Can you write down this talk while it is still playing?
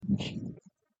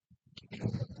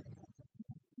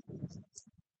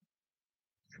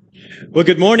Well,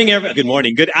 good morning, good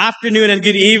morning, good afternoon, and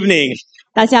good evening.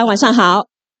 大家晚上好。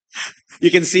 You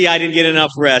can see I didn't get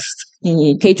enough rest.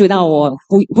 你可以注意到我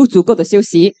不足够的休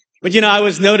息。 But you know, I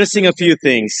was noticing a few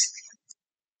things.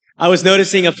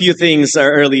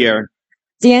 Earlier.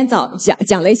 今天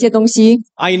讲了一些东西，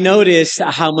 I noticed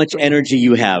how much energy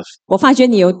you have. 我发觉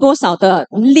你有多少的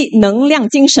能量、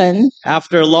精神。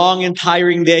 After a long and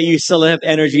tiring day, you still have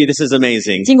energy. This is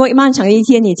amazing. 经过漫长的一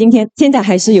天，你现在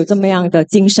还是有这么样的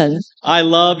精神。 I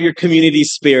love your community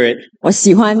spirit. 我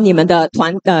喜欢你们的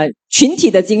群体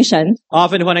的精神。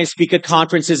 Often when I speak at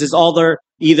conferences, it's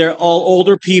either all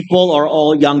older people or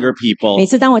all younger people. 每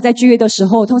次当我在聚会的时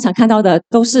候，通常看到的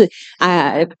都是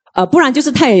不然就是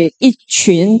一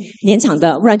群年长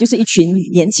的，不然就是一群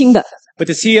年轻的。 But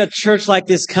to see a church like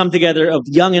this come together of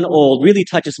young and old really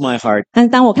touches my heart. 但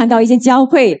当我看到一些教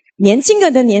会年轻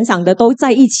的年长的都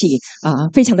在一起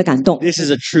非常的感动。 This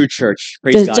is a true church.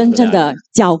 这 Praise 是 God 真 for 正 that. 的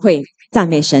教会，赞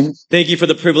美神。 Thank you for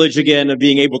the privilege again of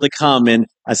being able to come and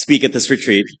speak at this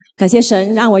retreat. 感谢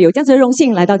神，让我有这样子的荣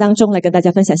幸来到当中，来跟大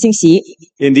家分享信息，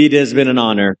 Indeed, it has been an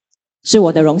honor. 是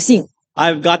我的荣幸。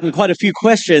 I've gotten quite a few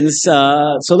questions,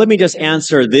 so let me just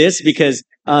answer this because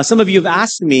some of you have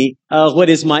asked me, what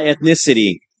is my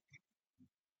ethnicity?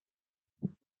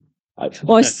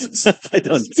 我 I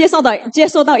don't. 接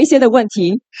受到一些的问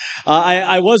题。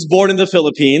 I was born in the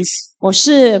Philippines. 我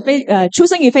是出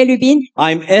生于菲律宾，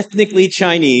 I'm ethnically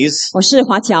Chinese, 我是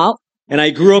华侨， and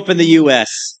I grew up in the U.S.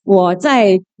 我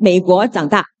在美国长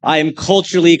大， I am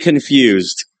culturally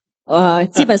confused.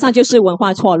 基本上就是文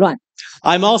化错乱。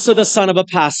 I'm also the son of a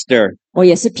pastor. 我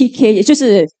也是 PK， 也就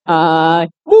是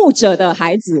牧者的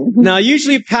孩子。 Now,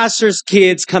 usually pastors'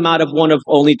 kids come out of one of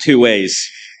only two ways.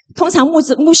 通常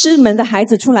牧师们的孩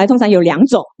子出来，通常有两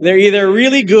种， They're either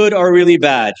really good or really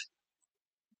bad.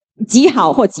 极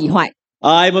好或极坏。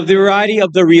 I'm of the variety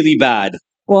of the really bad.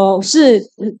 我是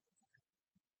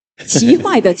极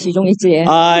坏的其中一些。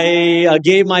 I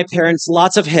gave my parents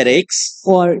lots of headaches.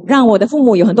 我让我的父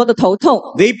母有很多的头痛。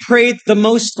 They prayed the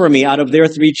most for me out of their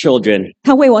 3 children.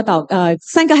 他为我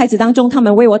3个孩子当中，他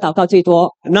们为我祷告最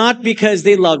多， Not because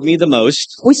they loved me the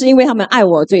most, 不是因为他们爱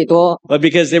我最多， but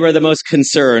because they were the most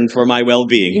concerned for my 因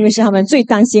well-being. 为是他们最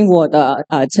担心我的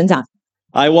成长。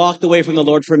 I walked away from the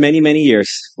Lord for many, many years.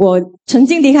 我曾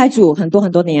经离开主很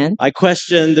多年， I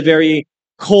questioned the very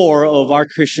core of our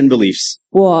Christian beliefs.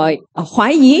 我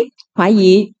怀疑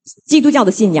基督教的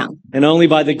信仰。 And only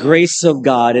by the grace of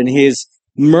God and His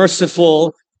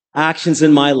merciful actions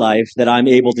in my life that I'm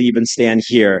able to even stand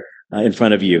here in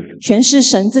front of you. 全是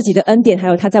神自己的恩典，还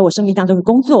有他在我生命当中的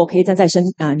工作，我可以站在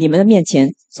你们的面前。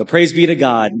 So praise be to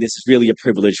God. This is really a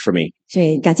privilege for me. 所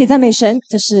以感谢赞美神，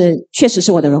这确实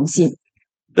是我的荣幸。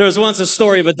 There was once a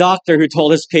story of a doctor who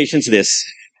told his patients this.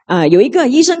 有一个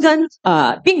医生跟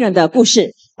病人的故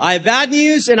事。 I have bad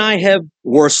news and I have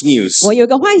worse news. 我有一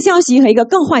个坏消息和一个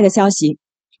更坏的消息。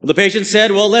 The patient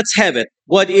said, well, let's have it.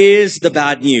 What is the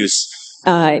bad news?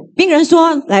 病人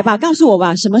说：“来吧，告诉我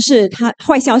吧，什么是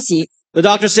坏消息？” The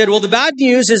doctor said, well, the bad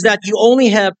news is that you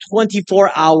only have 24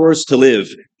 hours to live.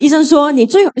 医生说：“你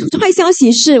坏消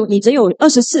息是你只有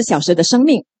24小时的生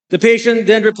命。” The patient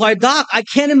then replied, Doc, I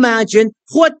can't imagine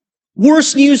what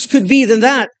worse news could be than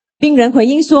that. 病人回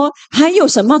应说：“还有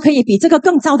什么可以比这个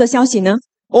更糟的消息呢？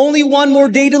 Only one more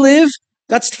day to live?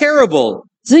 That's terrible.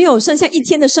 只有剩下1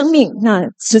天的生命，那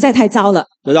实在太糟了。”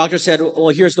 The doctor said,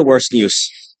 well, here's the worst news.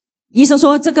 医生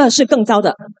说：“这个是更糟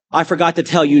的。 I forgot to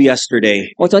tell you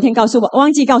yesterday. 我昨天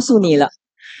忘记告诉你了。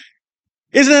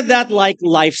 Isn't that like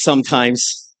life sometimes?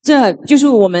 这就是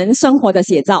我们生活的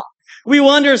写照。 We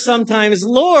wonder sometimes,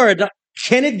 Lord,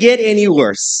 can it get any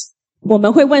worse? 我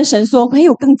们会问神说：会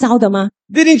有更糟的吗？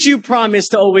 Didn't you promise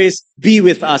to always be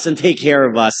with us and take care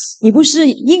of us? 你不是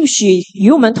应许与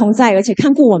我们同在，而且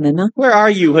看顾我们吗？ Where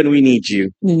are you when we need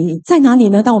you? 你在哪里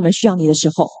呢？当我们需要你的时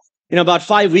候。 You know, about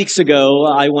 5 weeks ago,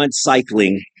 I went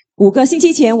cycling 5个星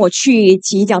期前，我去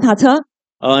骑脚踏车，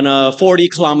 on a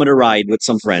 40-kilometer ride with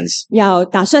some friends. 要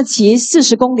打算骑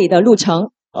40公里的路程。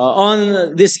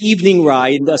 On this evening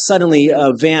ride, suddenly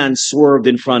a van swerved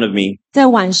in front of me. 在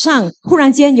晚上，忽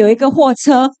然间有一个货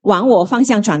车往我方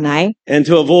向转来， And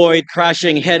to avoid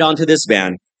crashing head onto this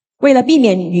van, 为了避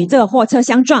免与这个货车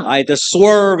相撞， I had to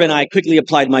swerve and I quickly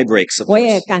applied my brakes. Of 我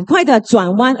也 course. 赶快的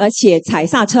转弯，而且踩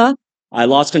刹车。 I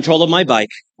lost control of my bike.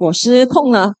 我失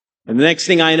控了。 And the next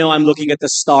thing I know, I'm looking at the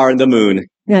star and the moon.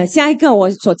 下一个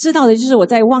我所知道的就是我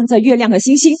在望着月亮和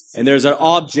星星， And there's an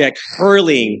object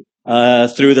hurling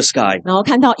through the sky. 然后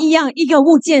看到一个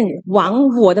物件往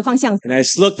我的方向。 And I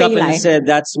just looked up and said,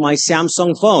 that's my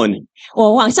Samsung phone,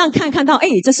 我往上看到，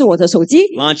这是我的手机，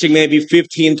 launching maybe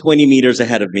 15, 20 meters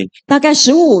ahead of me. 大概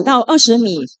15到20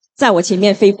米在我前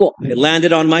面飞过， It landed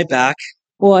on my back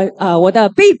我的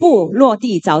背部落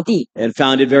地着地， and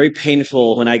found it very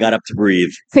painful when I got up to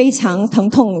breathe. 非常疼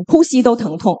痛，呼吸都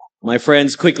疼痛。 My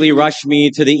friends quickly rushed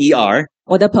me to the ER.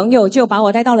 我的朋友就把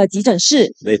我带到了急诊室，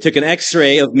 They took an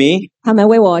x-ray of me. 他们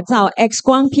为我照 X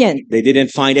光片， They didn't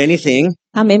find anything.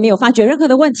 他们没有发觉任何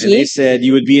的问 And they 题。 said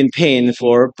you would be in pain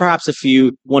for perhaps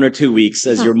one or two weeks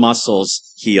as your muscles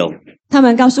heal. 他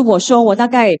们告诉我说，我大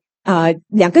概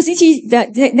2个星期的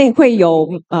内会有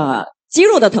肌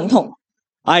肉的疼痛。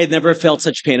 I had never felt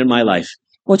such pain in my life.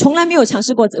 我从来没有尝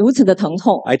试过如此的疼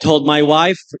痛。 I told my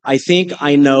wife, I think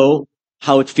I know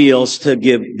how it feels to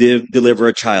deliver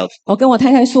a child. 我跟我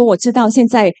太太说，我知道现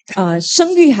在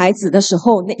生育孩子的时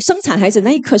候，生产孩子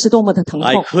那一刻是多么的疼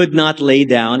I 痛。 could not lay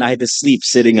down. I had to sleep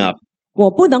sitting up. 我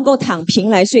不能够躺平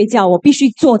来睡觉，我必须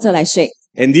坐着来睡。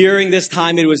 And during this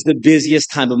time, it was the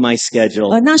busiest time of my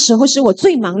schedule, 那时候是我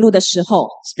最忙碌的时候，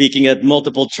 speaking at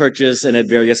multiple churches and at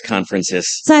various conferences.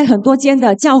 在很多间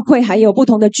的教会还有不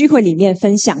同的聚会里面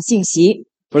分享信息。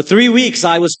 For 3 weeks,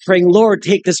 I was praying, Lord,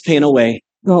 take this pain away.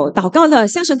 我祷告了，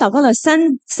向神祷告了三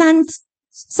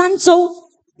周，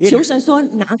求神说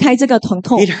拿开这个疼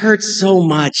痛， It hurts so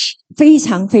much, 非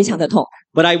常非常的痛，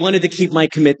 but I wanted to keep my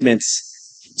commitments.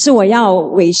 是我要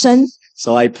委身，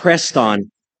 So I pressed on.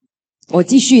 我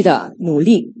继续的努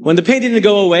力。 When the pain didn't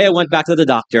go away, I went back to the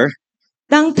doctor.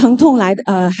 当疼痛来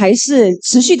还是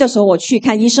持续的时候，我去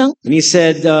看医生， And he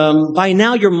said, by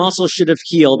now your muscles should have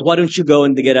healed. Why don't you go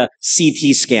and get a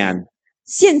CT scan?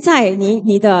 现在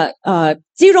你的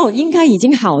肌肉应该已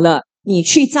经好了，你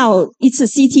去照一次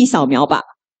CT 扫描吧。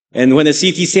 And when the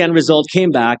CT scan result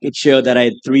came back, it showed that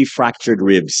I had 3 fractured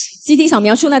ribs. CT 扫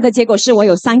描出来的结果是我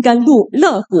有3根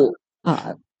肋骨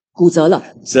骨折了。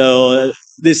 So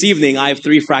this evening I have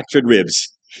 3 fractured ribs.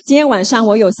 今天晚上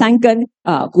我有3根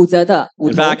骨折的骨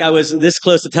In 头。 fact, I was this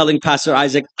close to telling Pastor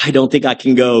Isaac, I don't think I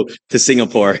can go to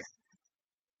Singapore.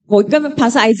 我跟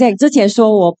Pastor Isaac 之前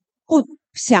说，我不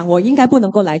想，我应该不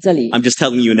能够来这里。 I'm just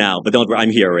telling you now, but don't worry,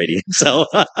 I'm here already. So,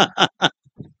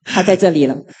 他在这里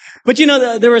了。 but you know,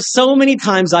 there were so many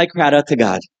times I cried out to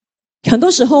God, 很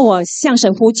多时候我向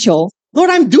神呼求， Lord,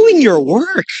 I'm doing your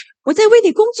work. 我在为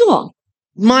你工作。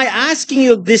 My asking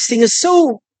you of this thing is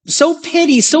so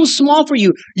petty, so small for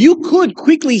you. You could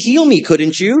quickly heal me,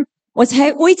 couldn't you? 我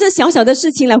才为这小小的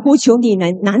事情来呼求你，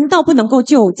难道不能够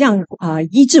就这样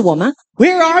医治我吗？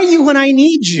 Where are you when I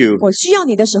need you? 我需要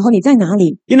你的时候，你在哪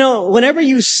里？ You know, whenever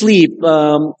you sleep,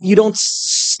 you don't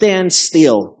stand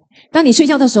still. 当你睡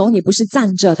觉的时候，你不是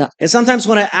站着的， And sometimes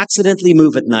when I accidentally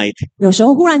move at night, 有时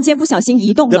候忽然间不小心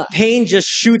移动 the 了， pain just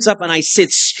shoots up and I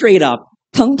sit straight up,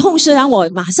 疼痛是让我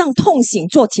马上痛醒，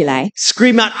坐起来，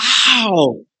 scream out,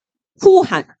 ow, 呼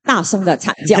喊，大声的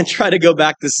惨叫 and，try to go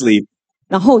back to sleep.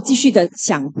 然后继续的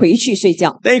想回去睡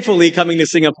觉。 Thankfully, coming to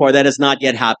Singapore, that has not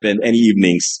yet happened any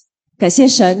evenings. 感谢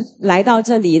神，来到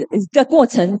这里的过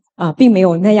程并没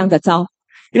有那样的糟，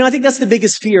 You know, I think that's the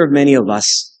biggest fear of many of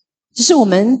us 这是我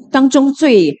们当中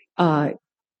最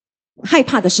害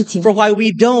怕的事情。 for why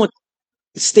we don't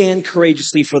stand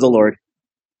courageously for the Lord.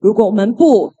 如果我们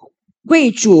不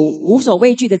为主无所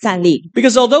畏惧的站立，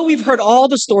 Because although we've heard all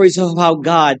the stories of how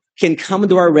God can come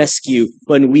to our rescue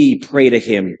when we pray to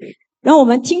Him, 然后我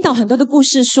们听到很多的故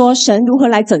事，说神如何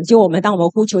来拯救我们，当我们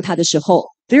呼求他的时候，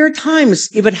 there are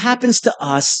times if it happens to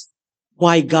us,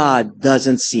 why God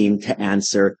doesn't seem to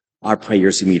answer our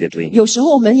prayers immediately. 有时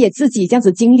候我们也自己这样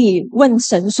子经历，问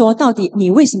神说，到底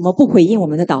你为什么不回应我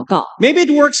们的祷告？ Maybe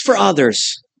it works for others.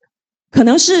 可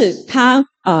能是他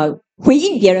回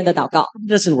应别人的祷告，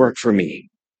 It doesn't work for me.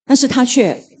 但是他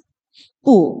却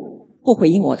不回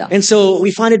应我的， And so we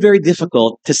find it very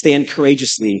difficult to stand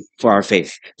courageously for our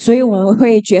faith 所以我们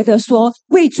会觉得说，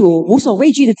为主无所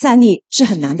畏惧的站立是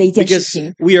很难的一件事 because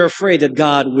情， we are afraid that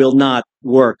God will not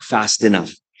work fast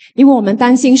enough. 因为我们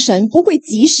担心神不会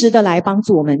及时的来帮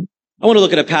助我们。 I want to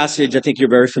look at a passage I think you're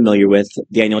very familiar with,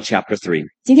 Daniel chapter 3.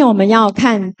 今天我们要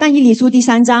看但以理书第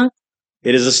3章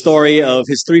It is a story of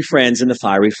his 3 friends in the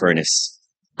fiery furnace.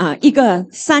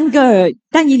 3个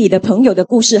但以理的朋友的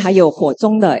故事，还有火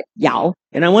中的窑。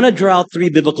 And I want to draw out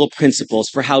 3 biblical principles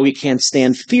for how we can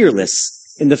stand fearless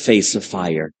in the face of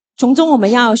fire. 从中我们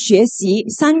要学习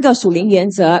3个属灵原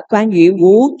则，关于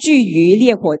无惧于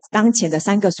烈火当前的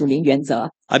3个属灵原则。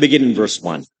 I begin in verse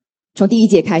 1. 从第1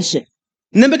节开始，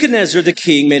 Nebuchadnezzar the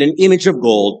king made an image of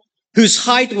gold, whose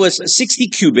height was 60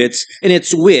 cubits and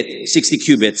its width 60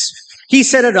 cubits. He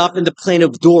set it up in the plain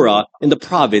of Dura in the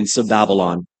province of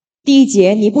Babylon. 第1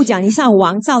节，尼布甲尼撒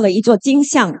王造了一座金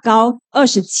像，高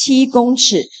27公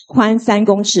尺，宽3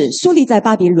公尺，竖立在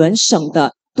巴比伦省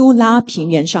的都拉平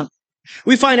原上。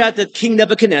We find out that King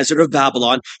Nebuchadnezzar of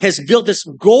Babylon has built this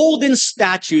golden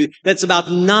statue that's about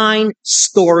 9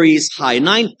 stories high,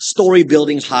 9-story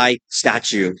building high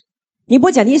statue. 尼布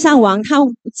甲尼撒王他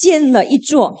建了一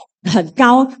座很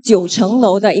高9层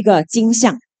楼的一个金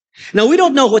像， Now, we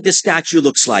don't know what this statue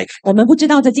looks like. 我们不知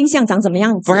道这金像长怎么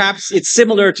样子， Perhaps it's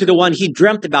similar to the one he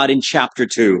dreamt about in chapter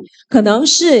 2. 可能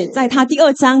是在他第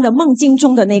2章的梦境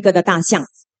中的那个的大象。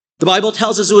 The Bible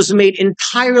tells us it was made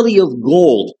entirely of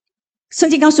gold. 圣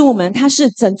经告诉我们，它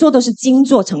是整座都是金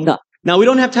做成的。 Now, we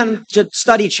don't have time to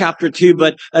study chapter 2,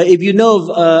 but if you know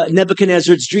of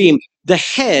Nebuchadnezzar's dream, the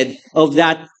head of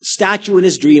that statue in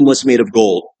his dream was made of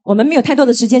gold. 我们没有太多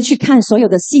的时间去看所有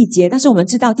的细节，但是我们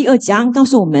知道第2章告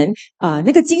诉我们，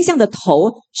那个金像的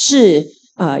头是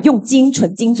用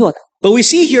纯金做的。 But we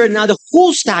see here now the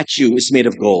whole statue is made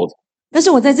of gold. 但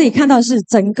是我在这里看到的是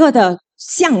整个的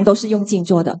像都是用金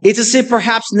做的。 It's as if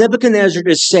perhaps Nebuchadnezzar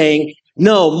is saying,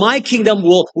 no, my kingdom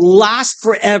will last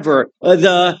forever.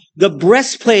 The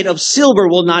breastplate of silver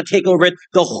will not take over it.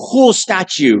 The whole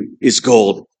statue is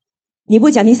gold. 尼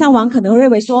布甲尼撒王可能认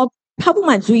为说，他不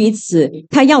满足于此，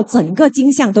他要整个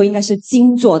金像都应该是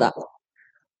金做的。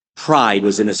 Pride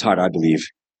was in his heart, I believe.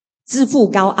 自负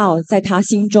高傲在他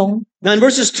心中。 Now in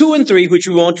verses 2 and 3, which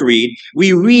we won't read,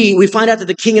 we find out that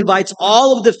the king invites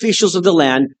all of the officials of the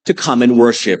land to come and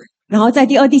worship. 然后在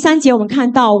第2、第3节，我们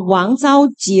看到王召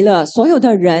集了所有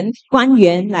的人、官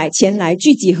员前来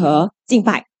聚集和敬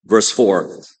拜。 Verse 4.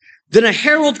 Then a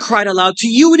herald cried aloud, to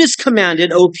you it is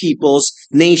commanded, O peoples,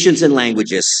 nations, and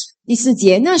languages. 第4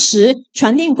节，那时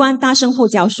传令官大声呼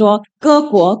叫说：各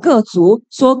国各族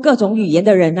说各种语言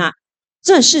的人啊，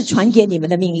这是传给你们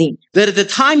的命令。 That at the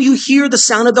time you hear the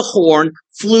sound of the horn,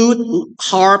 flute,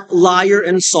 harp, lyre,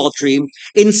 and psaltery,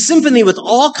 in symphony with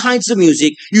all kinds of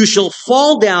music, you shall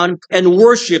fall down and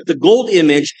worship the gold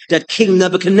image that King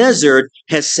Nebuchadnezzar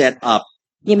has set up.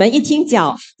 你们一听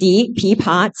角笛、琵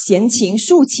琶、弦琴、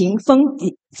竖琴、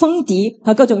风笛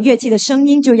和各种乐器的声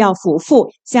音，就要俯伏，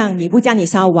向尼布加尼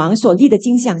撒王所立的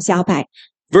金像下拜。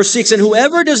 Verse 6, and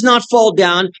whoever does not fall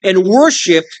down and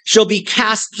worship shall be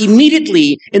cast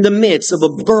immediately in the midst of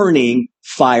a burning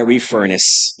fiery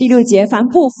furnace. 第6节，凡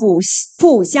不俯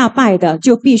伏下拜的，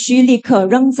就必须立刻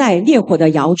扔在烈火的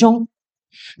窑中。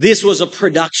 This was a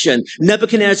production.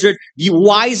 Nebuchadnezzar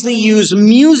wisely used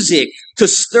music to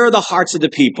stir the hearts of the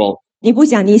people. 尼布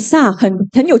甲尼撒很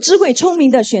有智慧聪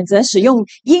明的选择使用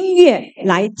音乐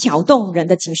来挑动人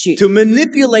的情绪， To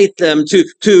manipulate them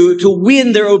to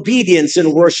win their obedience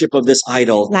and worship of this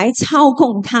idol. 来操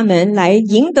控他们，来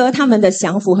赢得他们的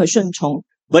降服和顺从。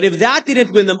 But if that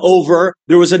didn't win them over,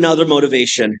 there was another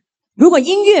motivation. 如果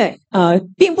音乐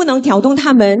并不能挑动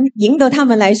他们，赢得他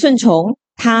们来顺从，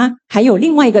他还有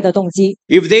另外一个的动机。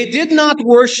 If they did not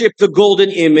worship the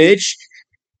golden image,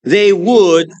 they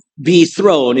would be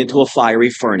thrown into a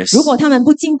fiery furnace. 如果他们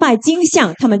不敬拜金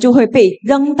像，他们就会被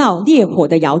扔到烈火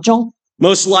的窑中。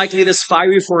 Most likely, this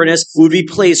fiery furnace would be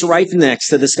placed right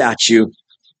next to the statue.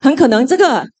 很可能这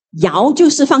个窑就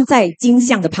是放在金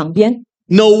像的旁边。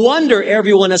 No wonder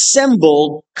everyone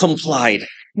assembled complied,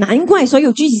 难怪所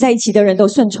有聚集在一起的人都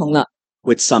顺从了，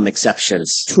 with some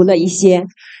exceptions. 除了一些。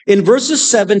 In verses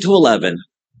 7 to 11,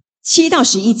 7到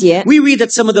11节， we read that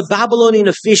some of the Babylonian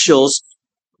officials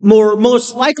were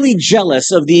most likely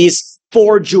jealous of these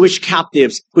 4 Jewish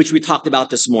captives, which we talked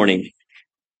about this morning.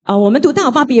 我们读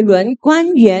到巴比伦官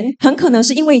员很可能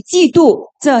是因为嫉妒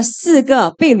这4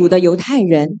个被掳的犹太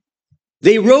人，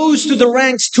 They rose to the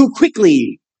ranks too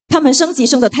quickly. 他们升级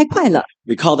升得太快了。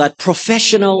 We call that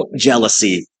professional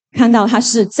jealousy. 看到他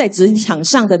是在职场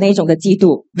上的那种的嫉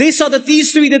妒， They saw that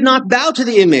these 3 did not bow to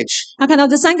the image. 他看到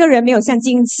这3个人没有向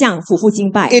金像俯伏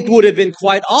敬拜， It would have been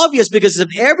quite obvious because if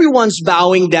everyone's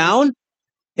bowing down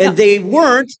and they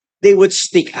weren't, they would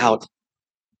stick out.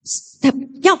 他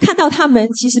要看到他们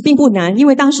其实并不难，因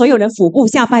为当所有人俯伏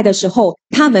下拜的时候，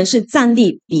他们是站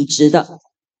立笔直的。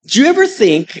 Do you ever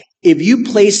think if you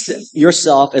placed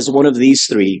yourself as one of these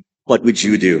 3, what would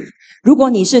you do? 如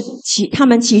果你是他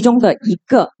们其中的一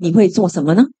个，你会做什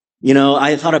么呢？ You know,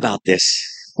 I thought about this.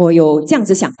 我有这样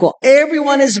子想过，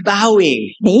 Everyone is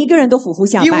bowing. 每一个人都俯伏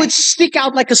下 You 拜 would，stick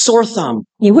out like a sore thumb.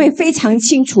 你会非常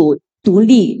清楚独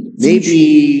立。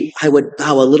 Maybe I would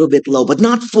bow a little bit low, but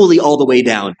not fully all the way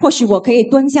down. 或许我可以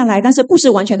蹲下来，但是不是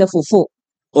完全的俯伏。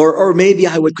 Or maybe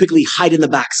I would quickly hide in the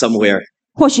back somewhere.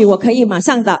 或许我可以马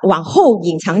上的往后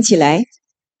隐藏起来。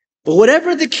 But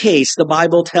whatever the case, the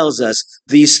Bible tells us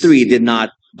these 3 did not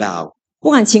bow. 不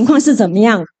管情况是怎么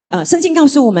样，圣经告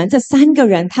诉我们，这3个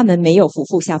人他们没有俯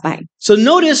伏下拜。 So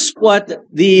notice what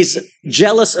these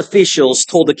jealous officials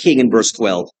told the king in verse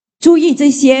 12. 注意这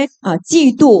些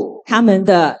嫉妒他们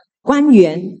的官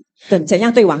员怎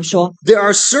样对王说？ There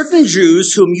are certain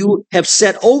Jews whom you have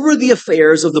set over the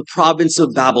affairs of the province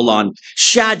of Babylon,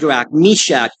 Shadrach,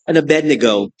 Meshach, and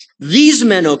Abednego. These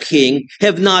men, O king,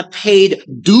 have not paid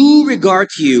due regard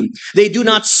to you. They do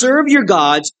not serve your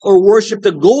gods or worship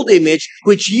the gold image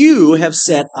which you have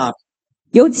set up.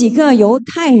 有几个犹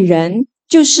太人，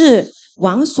就是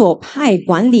王所派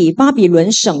管理巴比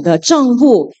伦省的政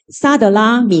务撒德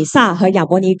拉、米萨和亚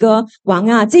伯尼哥。王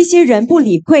啊，这些人不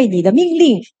理会你的命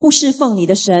令，不侍奉你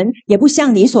的神，也不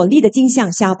向你所立的金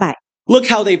像下拜。 Look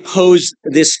how they posed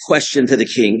this question to the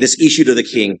king, this issue to the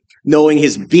king, knowing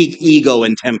his big ego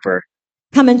and temper.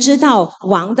 他们知道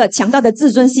王的强大的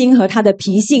自尊心和他的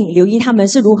脾性，留意他们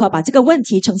是如何把这个问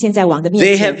题呈现在王的面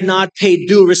They 前。 have not paid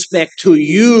due respect to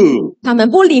you. 他们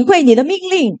不理会你的命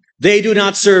令， They do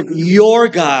not serve your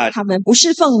God. 他们不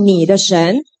侍奉你的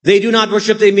神， They do not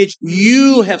worship the image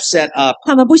you have set up.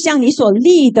 他们不向你所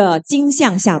立的金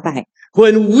像下拜。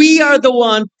 When we are the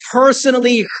one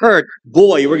personally hurt,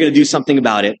 boy, we're going to do something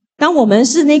about it. 当我们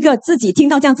是那个自己听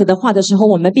到这样子的话的时候，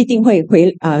我们必定会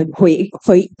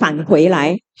返回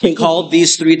来。 He called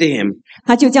these three to him,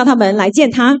 他就叫他们来见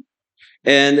他。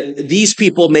 and these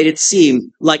people made it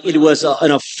seem like it was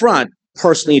an affront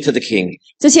personally to the king.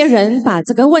 这些人把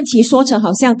这个问题说成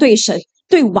好像对神、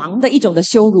对王的一种的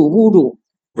羞辱、侮辱。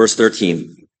 Verse 13.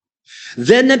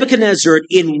 Then Nebuchadnezzar,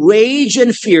 in rage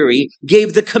and fury,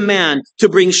 gave the command to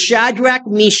bring Shadrach,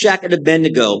 Meshach, and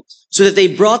Abednego, so that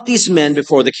they brought these men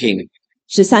before the king.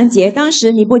 13节，当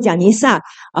时尼布甲尼撒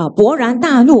勃然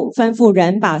大怒，吩咐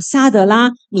人把沙德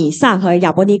拉、米萨和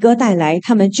亚伯尼哥带来，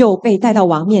他们就被带到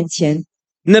王面前。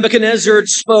 Nebuchadnezzar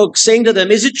spoke, saying to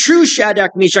them, Is it true,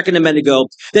 Shadrach, Meshach, and Abednego,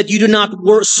 that you do not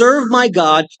serve my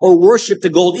God or worship the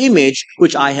gold image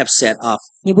which I have set up?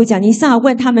 尼布甲尼撒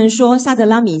问他们说：“沙德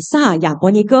拉、米萨、亚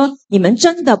伯尼哥，你们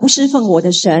真的不侍奉我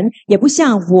的神，也不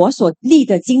向我所立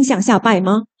的金像下拜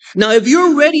吗？” Now, if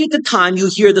you're ready at the time you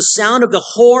hear the sound of the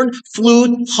horn,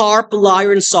 flute, harp,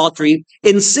 lyre, and psaltery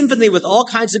in symphony with all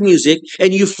kinds of music, and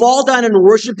you fall down and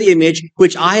worship the image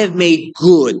which I have made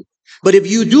good. But if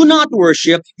you do not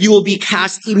worship, you will be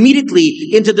cast immediately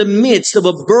into the midst of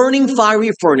a burning fiery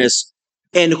furnace.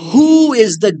 And who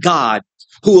is the God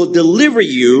who will deliver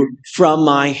you from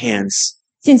my hands?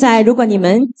 现在，如果你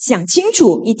们想清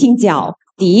楚，一听角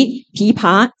笛、琵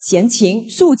琶、弦琴、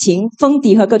竖琴、风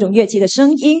笛和各种乐器的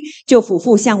声音，就俯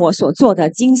伏向我所做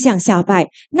的金像下拜，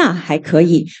那还可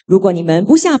以。如果你们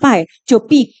不下拜，就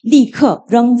必立刻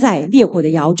扔在烈火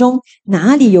的窑中。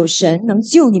哪里有神能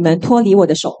救你们脱离我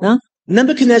的手呢？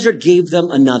 Nebuchadnezzar gave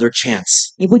them another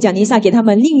chance. 尼布甲尼撒给他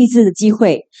们另一次的机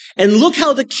会。 And look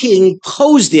how the king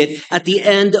posed it at the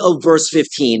end of verse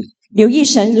 15. 留意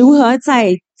神如何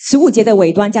在15节的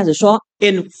尾端这样子说：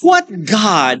 And what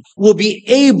God will be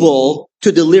able to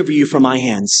deliver you from my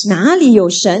hands? 哪里有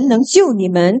神能救你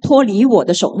们脱离我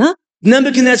的手呢？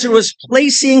 Nebuchadnezzar was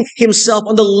placing himself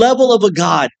on the level of a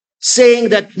god, saying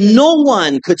that no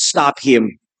one could stop him.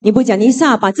 尼布甲尼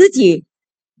撒把自己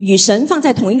与神放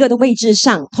在同一个的位置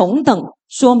上，同等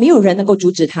说没有人能够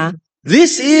阻止他。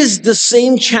 This is the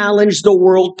same challenge the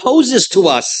world poses to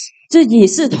us. 这也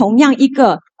是同样一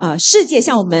个世界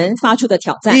向我们发出的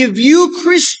挑战。 If you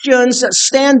Christians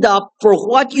stand up for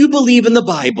what you believe in the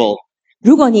Bible,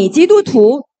 如果你基督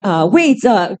徒为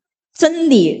着真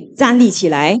理站立起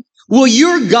来， will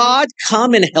your God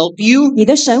come and help you 你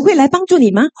的神会来帮助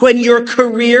你吗？ when your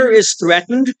career is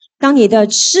threatened? 当你的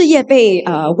事业被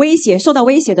受到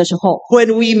威胁的时候，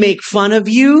 When we make fun of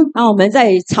you? 当我们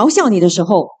在嘲笑你的时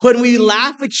候， When we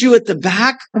laugh at you at the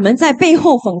back? 我们在背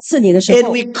后讽刺你的时 And 候，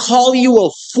 we call you a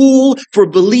fool for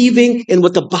believing in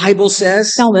what the Bible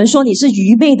says? 当我们说你是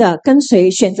愚昧的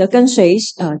选择跟随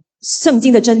圣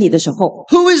经的真理的时候，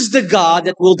 Who is the God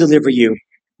that will deliver you?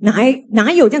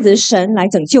 哪有这样子的神来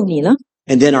拯救你呢？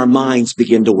 And then our minds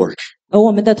begin to work. 而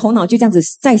我们的头脑就这样子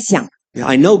在想，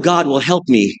 I know God will help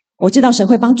me, 我知道神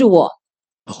会帮助我，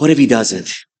 but what if He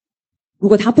doesn't? 如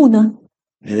果他不呢？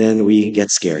 And then we get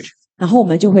scared. 然后我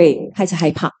们就会开始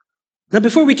害怕。 Now,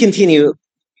 before we continue,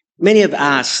 many have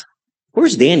asked,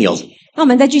 where's Daniel? 那我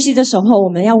们在继续的时候，我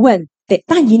们要问：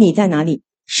但以理在哪里？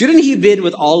 Shouldn't he been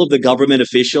with all of the government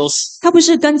officials? 他不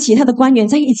是跟其他的官员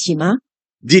在一起吗？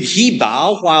 Did he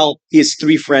bow while his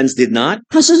three friends did not?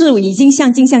 他是不是已经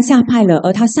向金像下拜了，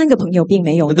而他3个朋友并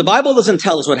没有 But 呢？ the Bible doesn't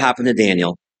tell us what happened to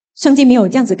Daniel. 圣经没有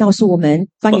这样子告诉我们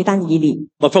关于但以理。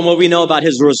 But from what we know about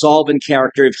his resolve and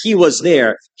character, if he was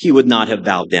there, he would not have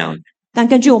bowed down. 但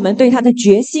根据我们对他的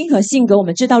决心和性格，我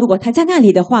们知道，如果他在那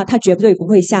里的话，他绝对不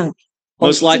会向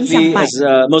Most 金像 likely, 拜。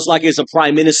 as a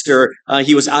prime minister,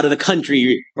 he was out of the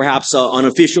country, perhaps on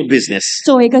official business.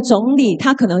 作为一个总理，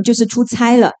他可能就是出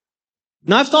差了。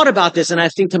Now, I've thought about this and I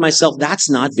think to myself,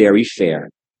 that's not very fair.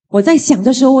 我在想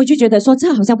的时候，我就觉得说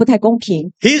这好像不太公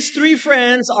平。 His 3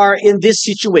 friends are in this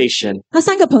situation, 他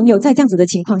3个朋友在这样子的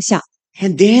情况下，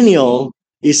 and Daniel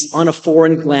is on a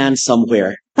foreign land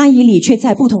somewhere. 但以理却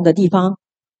在不同的地方。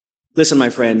 Listen, my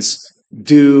friends,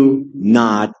 do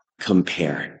not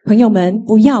compare. 朋友们，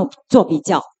不要做比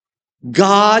较。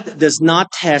 God does not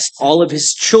test all of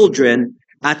his children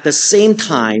at the same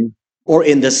time or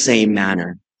in the same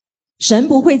manner. 神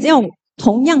不会用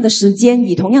同样的时间，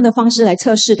以同样的方式来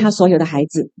测试他所有的孩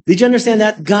子。 Did you understand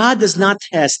that? God does not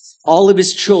test all of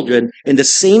his children in the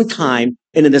same time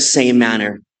and in the same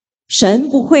manner. 神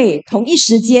不会同一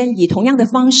时间以同样的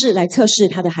方式来测试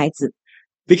他的孩子。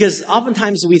 Because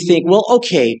oftentimes we think, well,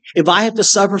 okay, if I have to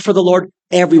suffer for the Lord,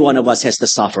 every one of us has to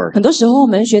suffer. 很多时候我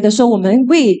们觉得说，我们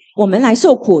为我们来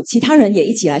受苦，其他人也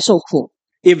一起来受苦。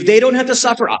 If they don't have to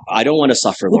suffer, I don't want to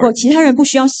suffer, 如果 Lord. 其他人不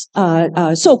需要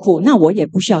受苦，那我也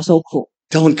不需要受苦。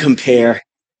 Don't compare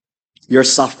your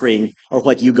suffering or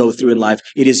what you go through in life.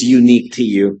 It is unique to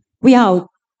you. 不要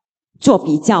做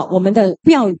比较，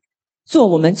不要做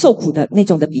我们受苦的那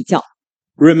种的比较。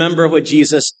 Remember what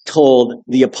Jesus told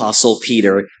the apostle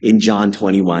Peter in John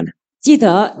 21. 记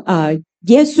得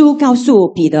耶稣告诉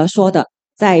彼得说的，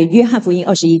在约翰福音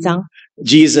21章，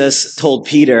 Jesus told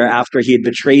Peter after he had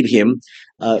betrayed him,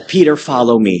 Peter,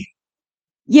 follow me.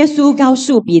 耶稣告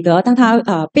诉彼得，当他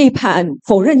背叛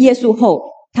否认耶稣后，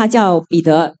他叫彼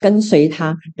得跟随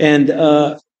他。 And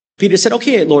Peter said,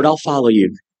 okay, Lord, I'll follow you.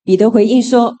 彼得回应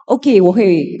说 ：“OK， 我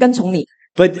会跟从你。”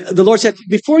 But the Lord said,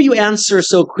 before you answer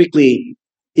so quickly,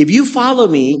 if you follow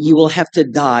me, you will have to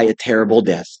die a terrible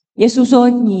death. 耶稣说：“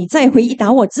你在回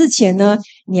答我之前呢，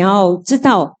你要知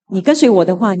道，你跟随我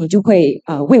的话，你就会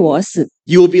为我而死，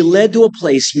 You will be led to a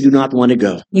place you do not want to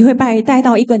go. 你会被带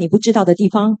到一个你不知道的地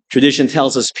方。 Tradition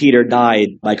tells us Peter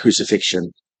died by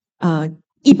crucifixion.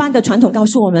 一般的传统告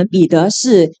诉我们，彼得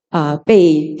是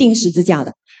被钉十字架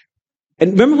的。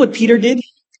 And remember what Peter did?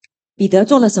 彼得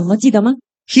做了什么？记得吗？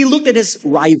 He looked at his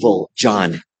rival,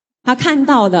 John. 他看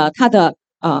到了他的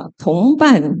同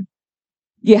伴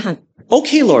约翰，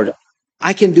 Okay, Lord,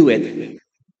 I can do it.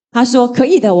 他说：“可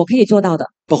以的，我可以做到的。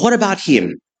 But what about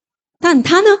him? ”但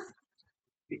他呢？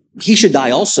 He should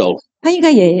die also. 他应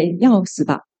该也要死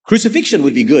吧？ Crucifixion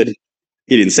would be good.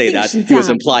 He didn't say that. He was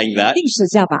implying that. 钉十字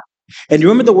架吧？ And you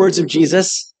remember the words of Jesus?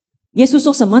 耶稣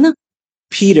说什么呢？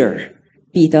 Peter,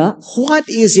 彼得， what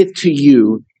is it to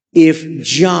you if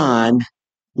John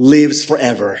lives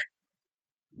forever?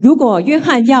 如果约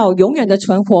翰要永远的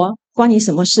存活，关你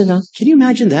什么事呢？ Can you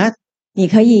imagine that? 你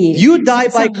可以 You die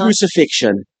by 想象吗？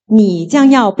 crucifixion. 你将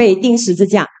要被钉十字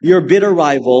架， Your bitter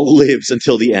rival lives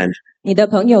until the end. 你的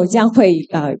朋友将会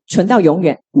存到永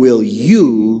远。 Will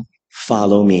you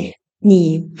follow me?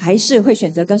 你还是会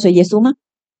选择跟随耶稣吗？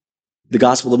 The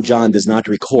Gospel of John does not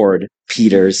record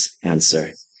Peter's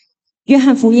answer. 约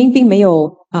翰福音并没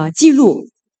有记录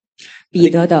彼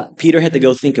得的 Peter had to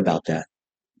go think about that.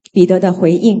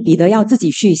 回应，彼得要自己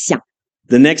去想。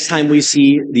 The next time we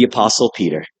see the Apostle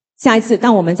Peter 下一次，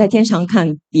当我们在天上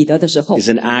看彼得的时候， is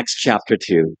in Acts chapter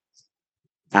 2.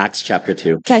 Acts chapter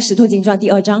 2, 在使徒行传第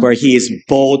2章， where he is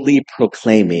boldly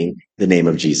proclaiming the name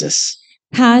of Jesus.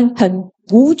 他很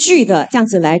无惧的这样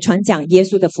子来传讲耶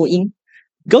稣的福音。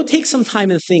 Go take some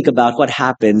time and think about what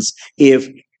happens if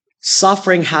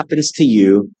suffering happens to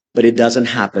you, but it doesn't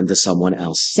happen to someone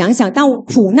else. 想一想，当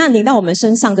苦难临到我们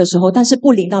身上的时候，但是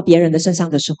不临到别人的身上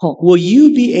的时候， Will you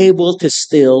be able to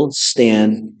still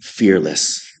stand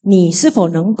fearless? 你是否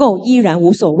能够依然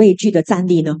无所畏惧的站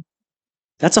立呢？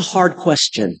 That's a hard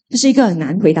question. 这是一个很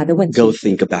难回答的问题， Go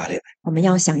think about it. 我们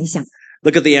要想一想。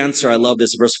 Look at the answer. I love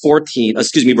this. Verse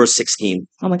 16.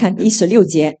 我们看第16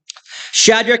节，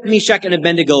 Shadrach, Meshach, and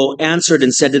Abednego answered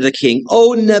and said to the king,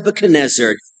 O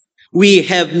Nebuchadnezzar, we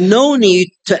have no need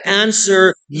to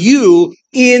answer you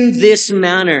in this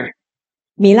manner.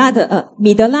 米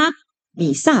德拉、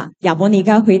米萨、亚伯尼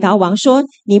该回答王说：“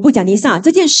尼布甲尼撒，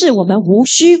这件事我们无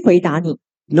需回答你。”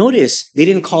 Notice they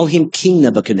didn't call him King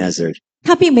Nebuchadnezzar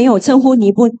他并没有称呼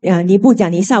尼布甲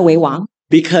尼撒为王，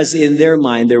 because in their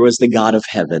mind there was the God of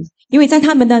heaven. 因为在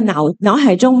他们的脑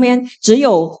海中面只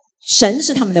有神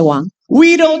是他们的王。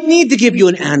 We don't need to give you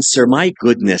an answer. My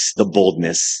goodness, the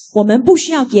boldness. 我们不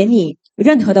需要给你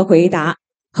任何的回答，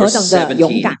何 Verse 等的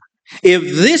勇 17. 敢！ If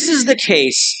this is the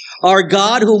case, our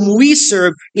God whom we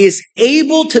serve is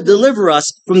able to deliver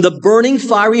us from the burning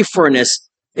fiery furnace,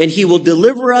 and he will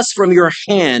deliver us from your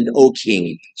hand, O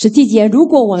king. 17节，如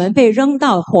果我们被扔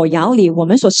到火窑里，我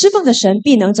们所侍奉的神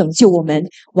必能拯救我们。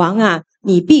王啊，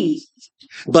你必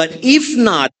But if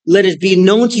not, let it be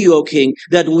known to you, O king,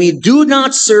 that we do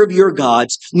not serve your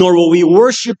gods, nor will we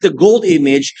worship the gold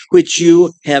image which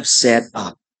you have set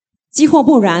up. 既或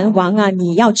不然，王啊，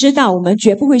你要知道，我们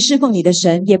绝不会侍奉你的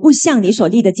神，也不向你所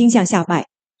立的金像下拜。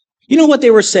 You know what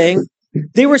they were saying?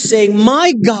 They were saying,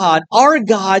 my God, our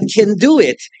God can do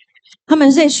it. 他们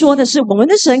在说的是，我们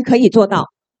的神可以做到，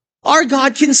 Our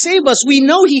God can save us. We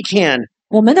know he can.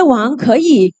 我们的王可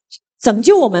以拯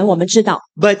救我们，我们知道。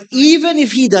 But even if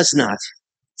he does not,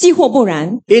 既或不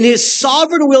然， in his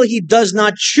sovereign will, he does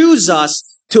not choose us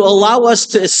to allow us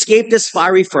to escape this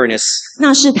fiery furnace.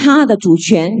 那是他的主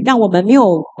权，让我们没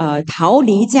有逃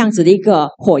离这样子的一个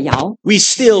火窑， We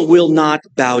still will not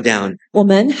bow down. 我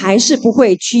们还是不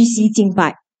会屈膝敬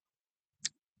拜。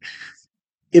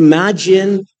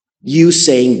 Imagine you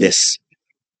saying this.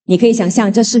 你可以想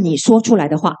象，这是你说出来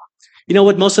的话。 You know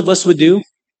what most of us would do?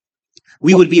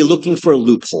 We would be looking for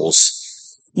loopholes.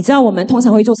 你知道我们通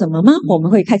常会做什么吗？我们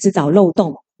会开始找漏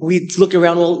洞， We'd look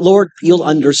around, well, Lord, you'll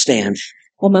understand.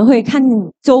 我们会看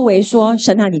周围说：“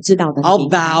神啊，你知道的。” I'll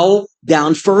bow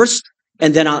down first,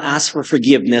 and then I'll ask for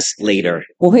forgiveness later.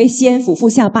 我会先俯伏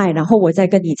下拜，然后我再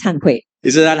跟你忏悔。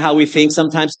 Isn't that how we think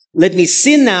sometimes? Let me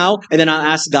sin now, and then I'll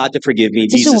ask God to forgive me,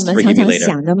 这是我 Jesus to 们常 forgive me 常 later.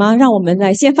 想的吗？让我们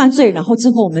来先犯罪，然后之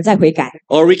后我们再悔改。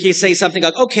 Or we can say something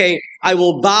like, okay, I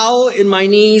will bow in my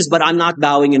knees, but I'm not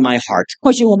bowing in my heart.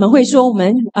 或许我们会说，我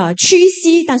们屈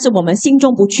膝，但是我们心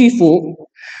中不屈服。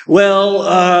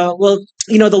 Well,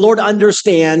 you know, the Lord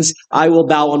understands I will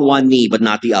bow on one knee, but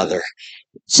not the other.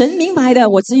 神明白的，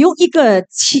我只用一个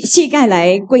膝盖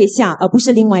来跪下，而不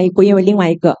是另外一个，因为另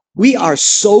外一个。 We are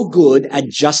so good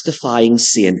at justifying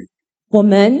sin. 我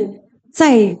们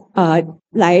在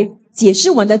来解释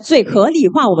我们的罪，合理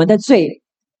化我们的罪，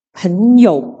很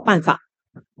有办法。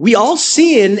 We all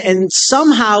sin, and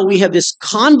somehow we have this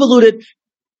convoluted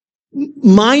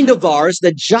mind of ours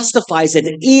that justifies that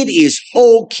it is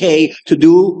okay to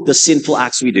do the sinful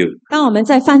acts we do. 当我们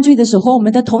在犯罪的时候，我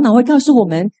们的头脑会告诉我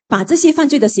们，把这些犯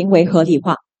罪的行为合理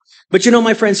化。 But you know,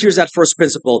 my friends, here's that first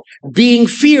principle. Being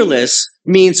fearless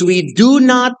means we do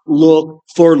not look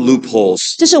for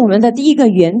loopholes. 这是我们的第一个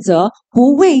原则，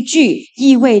不畏惧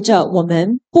意味着我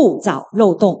们不找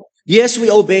漏洞， Yes, we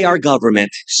obey our government.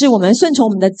 是我们顺从我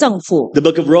们的政府。 The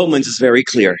book of Romans is very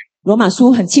clear. 罗马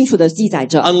书很清楚的记载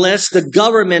着， Unless the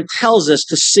government tells us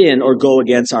to sin or go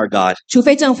against our God. 除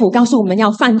非政府告诉我们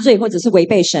要犯罪或者是违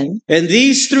背神， And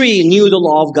these three knew the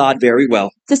law of God very well.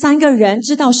 这三个人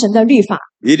知道神的律法，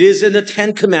 It is in the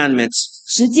Ten Commandments.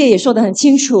 十诫也说得很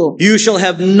清楚。 You shall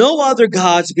have no other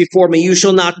gods before me. You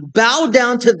shall not bow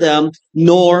down to them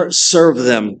nor serve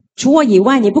them. 除我以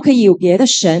外，你不可以有别的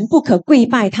神，不可跪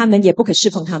拜他们，也不可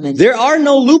侍奉他们。 There are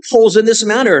no loopholes in this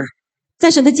matter. 在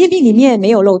神的诫命里面没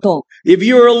有漏洞。 If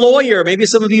you're a lawyer, maybe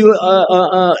some of you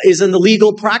is in the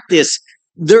legal practice.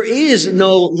 There is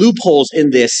no loopholes in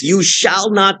this. You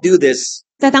shall not do this.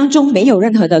 在当中没有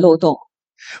任何的漏洞。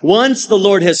 Once the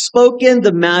Lord has spoken,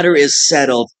 the matter is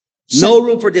settled. No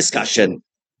room for discussion.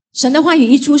 神的话语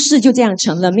一出世，就这样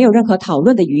成了，没有任何讨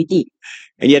论的余地。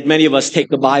 And yet many of us take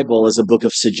the Bible as a book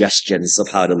of suggestions of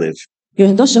how to live. 有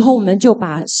很多时候，我们就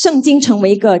把圣经成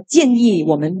为一个建议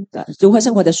我们如何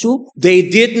生活的书。 They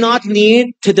did not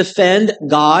need to defend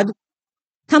God.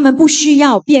 他们不需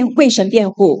要为神辩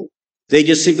护， They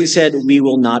just simply said, we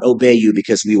will not obey you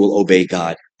because we will obey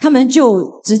God. 他们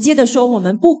就直接的说：“我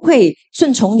们不会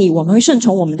顺从你，我们会顺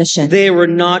从我们的神。 They were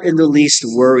not in the least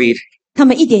worried. ”他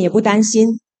们一点也不担心。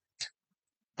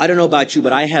 I don't know about you,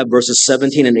 but I have verses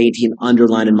 17 and 18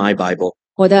 underlined in my Bible.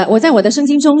 我在我的圣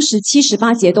经中17、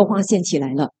18节都划线起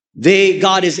来了。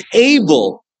 God is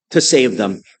able to save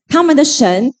them. 他们的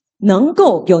神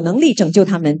有能力拯救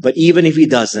他们， But even if he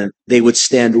doesn't, they would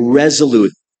stand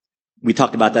resolute. We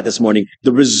talked about that this morning.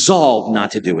 The resolve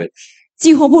not to do it.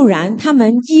 既或不然，他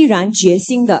们依然决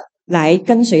心的来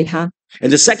跟随他。 And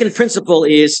the second principle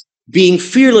is being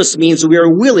fearless means we are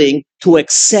willing to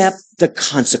accept the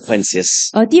consequences.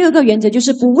 而第二个原则就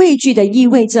是不畏惧的，意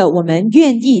味着我们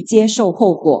愿意接受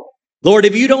后果。 Lord,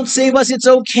 if you don't save us, it's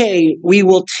okay. We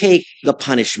will take the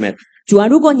punishment. 主啊，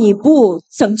如果你不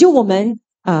拯救我们，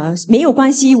没有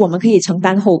关系，我们可以承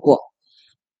担后果。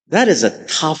 That is a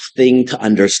tough thing to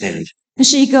understand. 这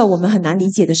是一个我们很难理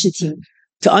解的事情。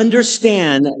 To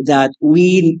understand that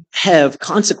we have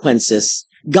consequences,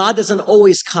 God doesn't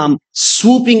always come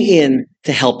swooping in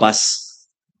to help us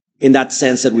in that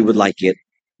sense that we would like it.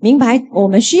 明白，我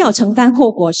们需要承担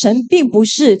后果。神并不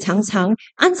是常常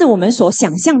按照我们所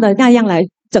想象的那样来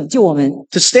拯救我们。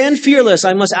 To stand fearless,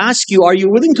 I must ask you, are you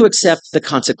willing to accept the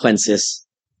consequences?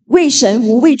 为神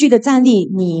无畏惧的站立，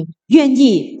你愿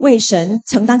意为神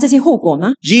承担这些后果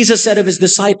吗？ Jesus said of his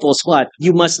disciples, what?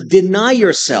 You must deny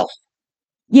yourself,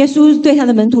 耶稣对他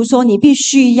的门徒说：“你必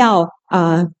须要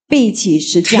背起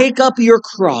十架， take up your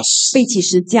cross, 背起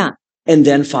十架， and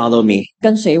then follow me.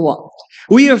 跟随我。”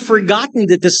 We have forgotten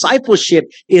that discipleship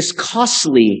is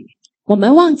costly. 我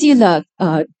们忘记了，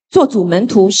做主门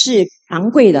徒是昂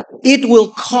贵的， It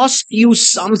will cost you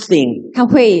something. 它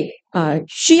会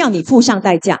需要你付上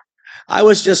代价。 I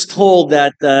was just told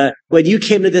that when you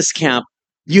came to this camp,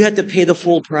 you had to pay the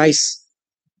full price.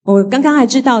 我刚刚还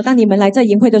知道，当你们来这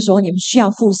营会的时候，你们需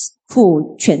要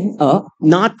付全额，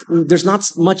 There's not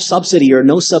much subsidy or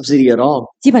no subsidy at all.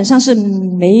 基本上是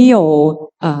没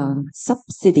有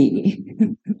subsidy。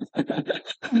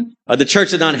 The church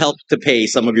did not help to pay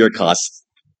some of your costs.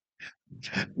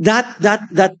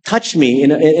 That touched me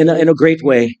in a great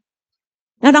way.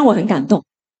 那让我很感动。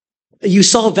 You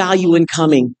saw value in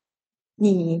coming.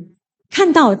 你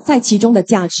看到在其中的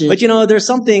价值， But there's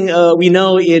something we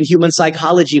know in human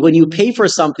psychology. When you pay for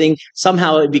something,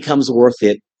 somehow it becomes worth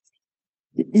it.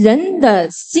 人的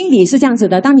心理是这样子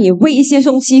的：当你为一些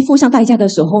东西付上代价的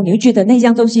时候，你会觉得那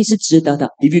样东西是值得的。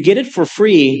 If you get it for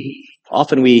free,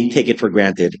 often we take it for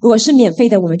granted. 如果是免费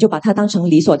的，我们就把它当成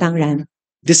理所当然。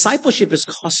 Discipleship is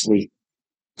costly.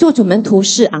 做主门徒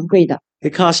是昂贵的，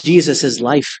 It cost Jesus his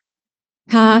life.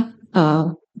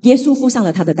 耶稣付上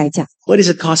了他的代价。 What is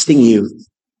it costing you?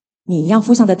 你要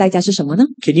付上的代价是什么呢？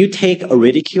 Can you take a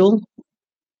ridicule?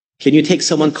 Can you take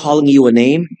someone calling you a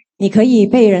name? 你可以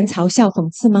被人嘲笑、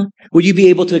讽刺吗？ Would you be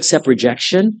able to accept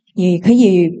rejection? 你可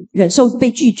以忍受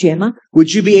被拒绝吗？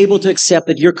 Would you be able to accept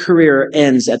that your career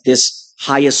ends at this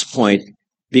highest point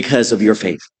because of your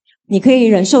faith? 你可以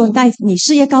忍受在你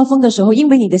事业高峰的时候，因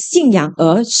为你的信仰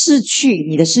而失去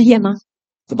你的事业吗？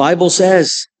 The Bible says,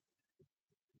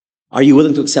 are you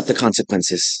willing to accept the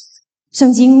consequences?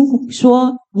 圣经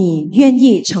说，你愿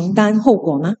意承担后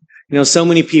果吗？ So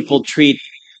many people treat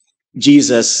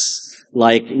Jesus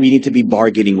like we need to be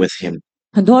bargaining with him.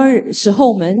 很多时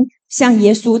候，我们向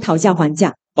耶稣讨价还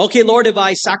价。 Okay, Lord, if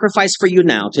I sacrifice for you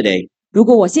now today, 如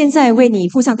果我现在为你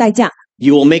付上代价，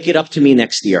 you will make it up to me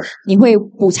next year. 你会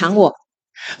补偿我。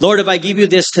 Lord, if I give you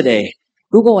this today,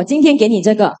 如果我今天给你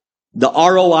这个， the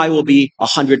ROI will be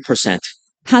 100%.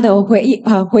 它的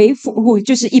回复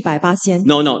就是100%、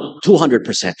 No,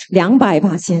 200%.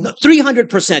 200%。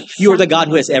 300%. You are the God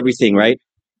who has everything, right?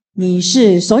 你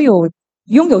是所有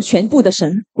拥有全部的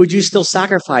神。 Would you still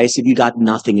sacrifice if you got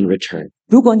nothing in return?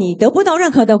 如果你得不到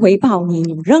任何的回报，你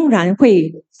仍然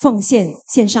会奉献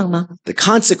献上吗？ The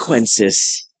consequences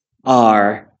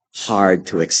are hard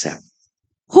to accept.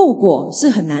 后果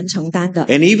是很难承担的。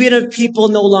 And even if people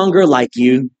no longer like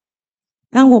you,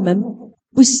 当我们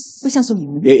不像是你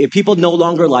们， if people no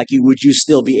longer like you, would you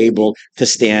still be able to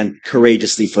stand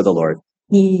courageously for the Lord?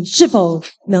 你是否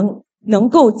能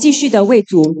够继续的为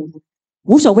主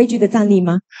无所畏惧的站立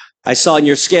吗？ I saw in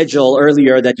your schedule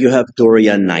earlier that you have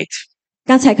Durian night.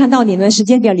 刚才看到你们时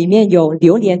间表里面有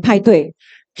榴莲派对，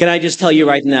 Can I just tell you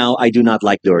right now, I do not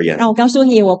like durian. 让我告诉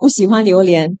你，我不喜欢榴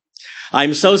莲。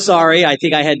 I'm so sorry. I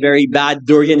think I had very bad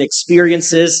durian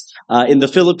experiences in the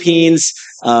Philippines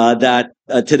that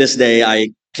to this day I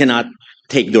cannot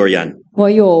take durian. 我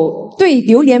有对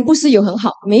榴莲不是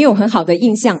没有很好的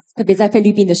印象，特别在菲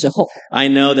律宾的时候， I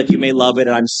know that you may love it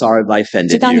and I'm sorry if I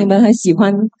知 offended 道你 you. 们很喜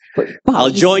欢，不好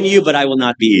I'll 意思， join you, but I will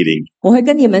not be eating. 我会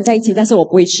跟你们在一起，但是我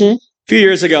不会吃。 A few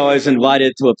years ago, I was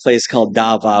invited to a place called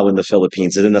Davao in the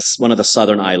Philippines. It's in one of the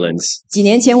southern islands. 几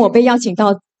年前我被邀请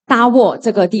到达沃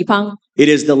这个地方， It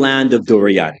is the land of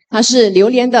durian. 它是榴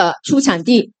莲的出产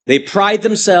地。 They pride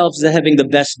themselves on having the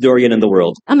best durian in the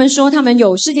world. 他们说他们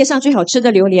有世界上最好吃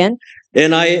的榴莲。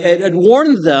 And I had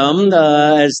warned them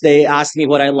as they asked me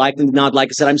what I liked and did not like.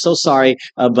 I said, I'm so sorry,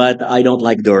 but I don't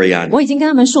like durian. 我已经跟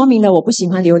他们说明了，我不喜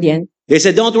欢榴莲。 They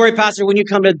said, don't worry, Pastor. When you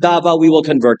come to Davao, we will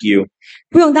convert you.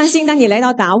 不用担心，当你来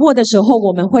到达沃的时候，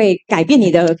我们会改变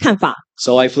你的看法。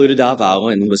 So I flew to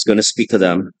Davao and was going to speak to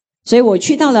them. 所以我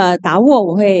去到了达沃，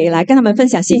我会来跟他们分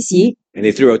享信息。 And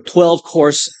they threw a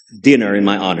 12-course dinner in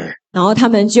my honor. 然后他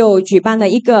们就举办了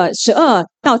一个12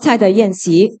道菜的宴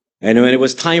席。 And when it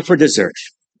was time for dessert,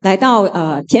 来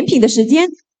到甜品的时间，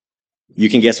 you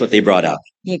can guess what they brought out.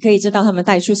 你可以知道他们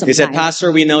带出什么 They said, 来。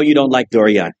 Pastor, we know you don't like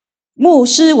durian, 牧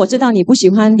师，我知道你不喜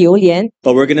欢榴莲，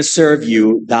 but we're going to serve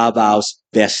you Davao's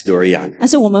best durian. 但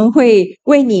是我们会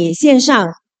为你献上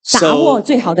达沃 So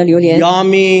最好的榴莲，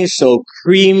 yummy, so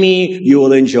creamy, you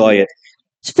will enjoy it.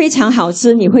 非常好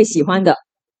吃，你会喜欢的。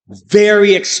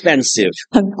 Very expensive,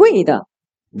 很贵的，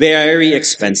 very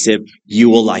expensive, you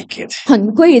will like it.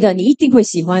 很贵的，你一定会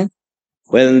喜欢。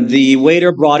When the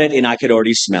waiter brought it in, I could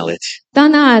already smell it. 当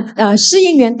那侍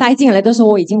应员带进来的时候，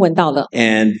我已经闻到了。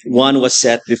 And one was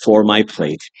set before my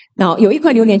plate. 然后有一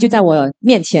块榴莲就在我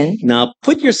面前， Now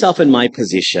put yourself in my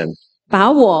position.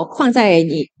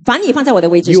 把你放在我的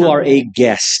位置 You 上。 are a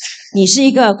guest. 你是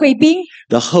一个贵宾，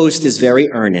 The host is very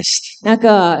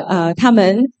earnest. 他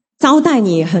们招待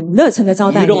你，很热诚的招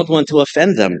You 待你， don't want to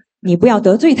offend them. 你不要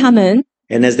得罪他们。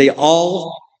 And as they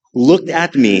all looked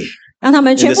at me, 让他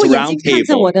们全部 In this 眼睛 round 看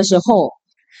着我的时候，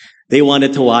 they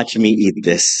wanted to watch me eat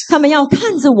this. 他们要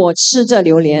看着我吃这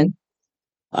榴莲。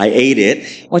 I ate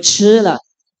it, 我吃了，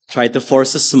 tried to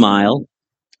force a smile,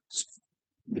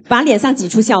 把脸上挤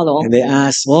出笑容。 and they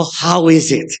asked, well, how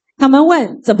is it? 他们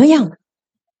问怎么样，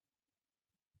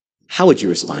 How would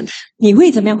you respond? 你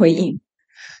会怎么样回应？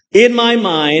 In my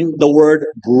mind, the word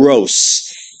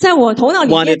gross, 在我头脑里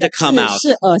面 Wanted 的 to come out.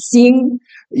 是恶心，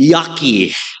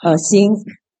 yucky. 恶心。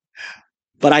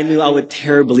 But I knew I would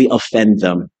terribly offend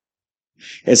them.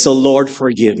 And so, Lord,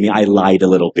 forgive me. I lied a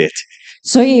little bit.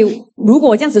 所以如果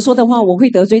我这样子说的话，我会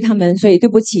得罪他们。所以对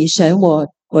不起神，我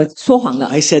说谎了。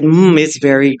 I said, it's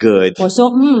very good. 我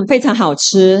说非常好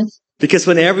吃。 Because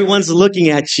when everyone's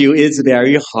looking at you, it's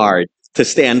very hard to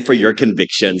stand for your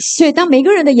convictions. 所以当每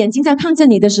个人的眼睛在看着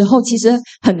你的时候，其实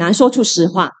很难说出实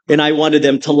话。 And I wanted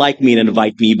them to like me and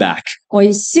invite me back. 我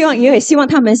也希望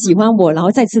他们喜欢我，然后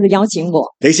再次的邀请我。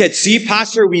 They said, see,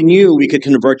 Pastor, we knew we could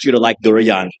convert you to like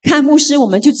durian. 看牧师，我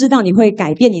们就知道你会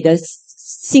改变你的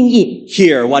心意。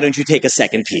 Here, why don't you take a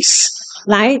second piece?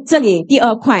 来，这里第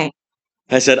二块，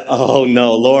 I said, oh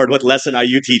no, Lord, what lesson are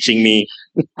you teaching me?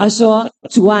 说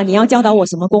主啊，你要教导我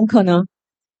什么功课呢？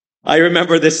 I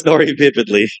remember this story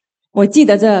vividly 我记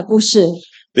得这个故事，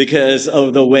 because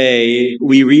of the way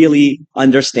we really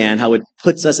understand how it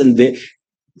puts us in the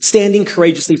standing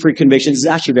courageously for convictions is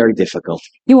actually very difficult.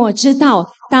 因为我知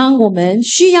道，当我们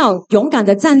需要勇敢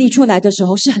的站立出来的时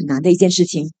候，是很难的一件事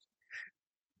情。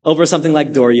 Over something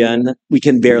like durian, we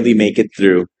can barely make it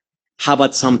through. How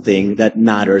about something that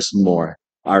matters more?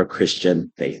 Our Christian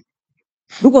faith.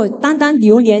 如果单单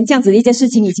榴莲这样子的一件事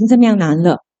情已经这么样难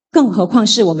了，更何况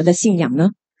是我们的信仰呢？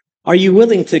 Are you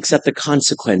willing to accept the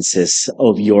consequences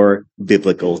of your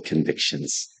biblical convictions?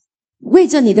 为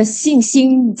着你的信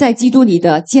心在基督里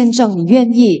的见证，你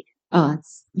愿意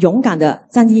勇敢的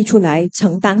站立出来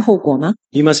承担后果吗？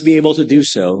 You must be able to do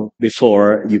so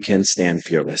before you can stand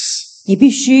fearless. 你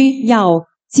必须要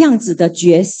这样子的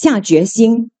下决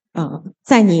心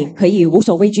在你可以无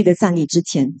所畏惧的站立之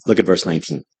前。 Look at verse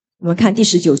 19. 我们看第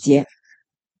19节，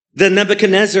 Then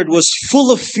Nebuchadnezzar was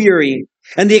full of fury,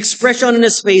 and the expression on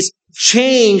his face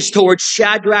changed towards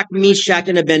Shadrach, Meshach,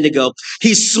 and Abednego.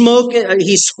 He spoke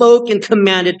and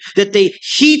commanded that they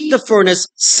heat the furnace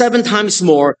 7 times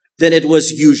more than it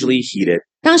was usually heated.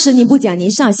 当时尼布甲尼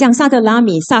撒向撒德拉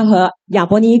米撒和亚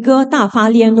伯尼哥大发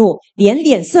烈怒，连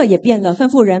脸色也变了，吩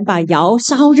咐人把窑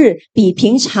烧日比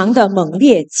平常的猛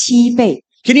烈7倍。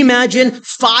 Can you imagine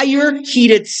fire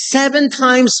heated 7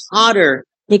 times hotter?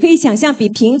 你可以想象比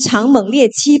平常猛烈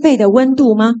7倍的温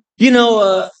度吗？ You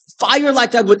know, fire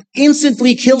like that would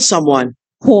instantly kill someone.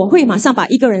 火会马上把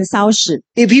一个人烧死。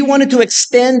 If he wanted to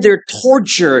extend their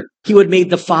torture, he would make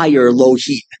the fire low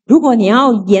heat. 如果你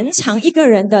要延长一个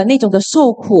人的那种的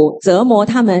受苦折磨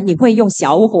他们，你会用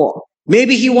小火。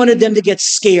 Maybe he wanted them to get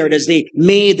scared as they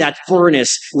made that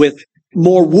furnace with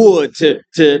more wood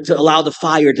to allow the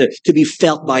fire to be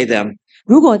felt by them.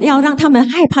 如果要让他们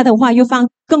害怕的话，又放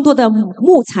更多的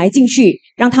木材进去，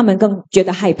让他们更觉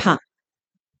得害怕。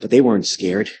 But they weren't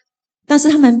scared. 但是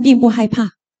他们并不害怕。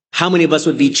 How many of us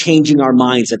would be changing our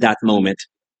minds at that moment?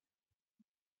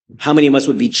 How many of us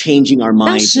would be changing our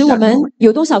当 minds 时 at 我 that 们 moment?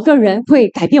 有多少个人会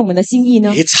改变我们的心意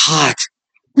呢？ It's hot.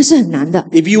 那是很难的。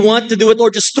 If you want to do it,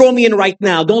 Lord, just throw me in right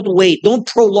now. Don't wait. Don't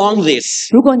prolong this.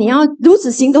 如果你要如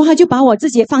此行的话，就把我自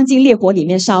己放进烈火里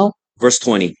面烧。 Verse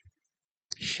 20.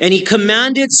 And he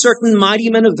commanded certain mighty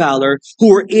men of valor who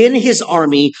were in his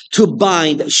army to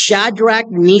bind Shadrach,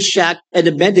 Meshach, and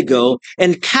Abednego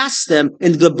and cast them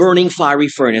into the burning fiery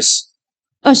furnace.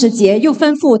 20节又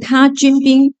吩咐他军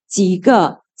兵几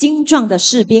个精壮的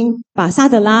士兵，把撒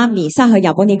德拉、米撒和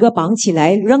亚伯尼哥绑起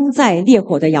来，扔在烈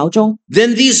火的窑中。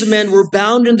 Then these men were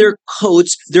bound in their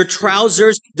coats, their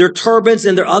trousers, their turbans,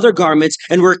 and their other garments,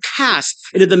 and were cast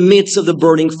into the midst of the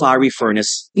burning fiery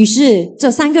furnace. 于是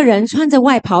这3个人穿着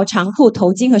外袍、长裤、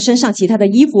头巾和身上其他的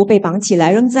衣服，被绑起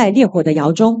来，扔在烈火的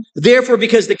窑中。 Therefore,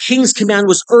 because the king's command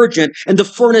was urgent and the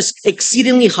furnace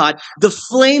exceedingly hot, the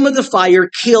flame of the fire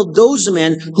killed those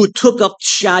men who took up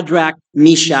Shadrach,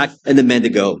 Meshach, and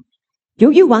Abednego.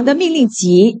 由于王的命令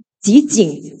急，极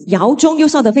紧，窑中又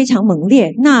烧得非常猛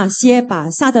烈。那些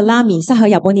把撒德拉、米煞和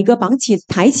亚伯尼哥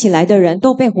抬起来的人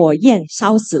都被火焰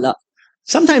烧死了。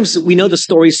Sometimes we know the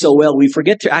story so well, we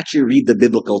forget to actually read the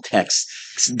biblical text.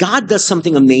 God does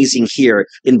something amazing here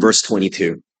in verse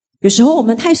 22. 有时候我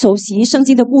们太熟悉圣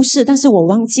经的故事，但是我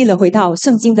忘记了回到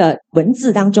圣经的文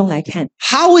字当中来看。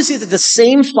How is it that the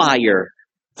same fire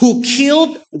who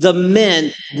killed the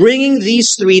men bringing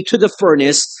these three to the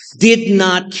furnace did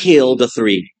not kill the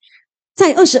three?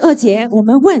 在22节，我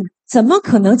们问：怎么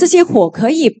可能这些火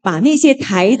可以把那些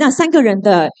抬那3个人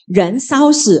的人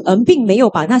烧死，而并没有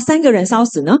把那3个人烧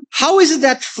死呢？ How is it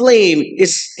that flame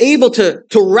is able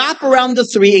to wrap around the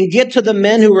three and get to the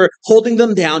men who were holding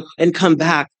them down and come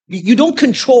back? You don't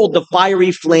control the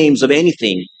fiery flames of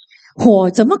anything.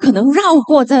 火怎么可能绕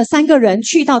过这3个人，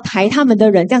去到抬他们的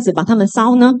人，这样子把他们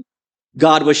烧呢？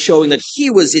 God was showing that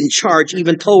he was in charge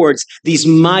even towards these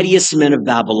mightiest men of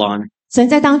Babylon. 神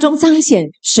在当中彰显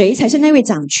谁才是那位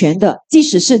掌权的，即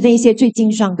使是那些最精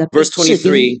壮的 Verse 士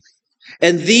兵。 23,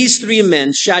 and these three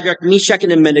men, Shadrach, Meshach,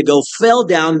 and Abednego, fell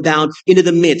down into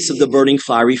the midst of the burning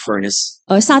fiery furnace.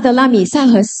 而撒德拉、米煞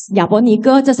和亚伯尼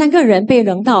哥这3个人被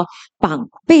扔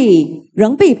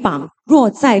被绑，落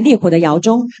在烈火的窑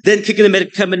中。 Then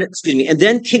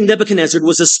King Nebuchadnezzar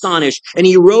was astonished, and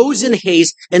he rose in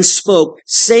haste and spoke,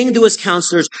 saying to his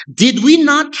counselors, "Did we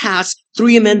not cast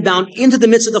 3 men bound into the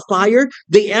midst of the fire?"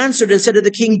 They answered and said to the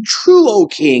king, "True, O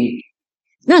king."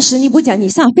 那时尼布甲尼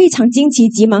撒非常惊奇，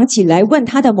急忙起来问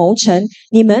他的谋臣：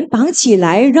你们绑起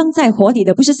来扔在火里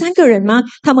的不是3个人吗？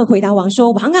他们回答王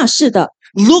说：王啊，是的。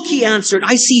 Look, he answered,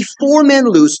 I see 4 men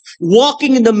loose,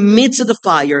 walking in the midst of the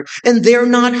fire, and they're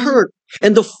not hurt.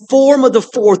 And the form of the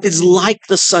 4th is like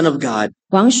the Son of God.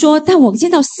 王说：但我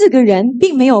见到4个人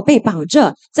并没有被绑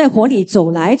着，在火里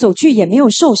走来走去，也没有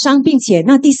受伤，并且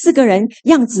那第4个人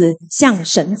样子像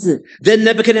神子。 Then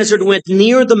Nebuchadnezzar went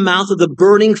near the mouth of the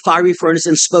burning fiery furnace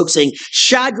and spoke, saying,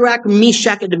 Shadrach,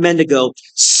 Meshach, and Abednego,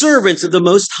 servants of the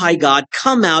Most High God,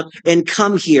 come out and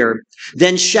come here.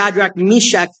 Then Shadrach,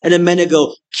 Meshach, and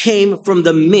Abednego came from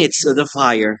the midst of the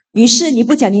fire. 于是尼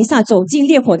布甲尼撒走进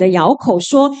烈火的窑口，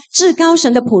说：至高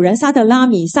神的仆人撒德拉、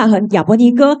米煞和亚伯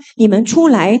尼哥，你们出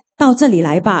来到这里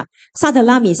来吧。撒德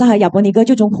拉、米煞和亚伯尼哥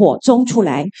就从火中出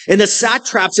来。 And the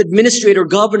satraps, administrator,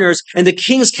 governors, and the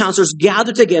king's counselors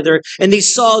gathered together, and they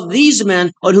saw these men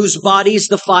on whose bodies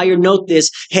the fire, note this,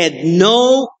 had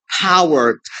no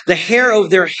power. The hair of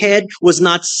their head was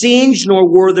not singed, nor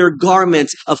were their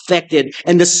garments affected,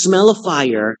 and the smell of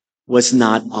fire was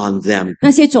not on them. 那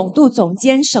些总督、总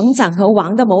监、省长和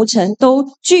王的谋臣都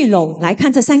聚拢来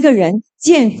看这3个人，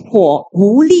见火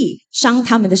无力伤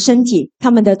他们的身体，他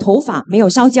们的头发没有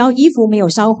烧焦，衣服没有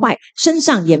烧坏，身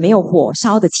上也没有火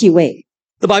烧的气味。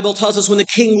 The Bible tells us when the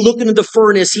king looked into the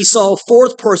furnace, he saw a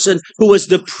 4th person who was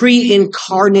the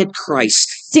pre-incarnate Christ.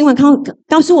 经文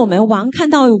告诉我们，王看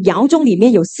到窑中里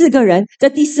面有4个人，这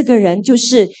第4个人就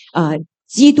是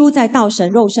基督在道神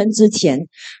肉身之前。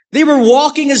 They were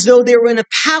walking as though they were in a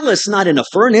palace, not in a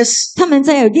furnace. 他们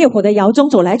在烈火的窑中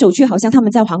走来走去，好像他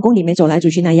们在皇宫里面走来走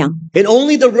去那样。 And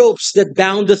only the ropes that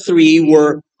bound the 3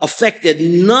 were affected.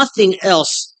 Nothing else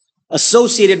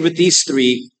associated with these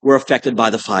 3 were affected by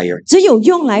the fire. 只有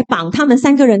用来绑他们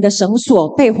3个人的绳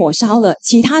索被火烧了，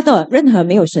其他的任何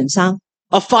没有损伤。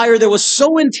 A fire that was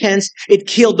so intense, it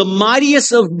killed the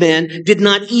mightiest of men, did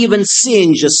not even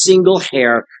singe a single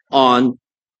hair on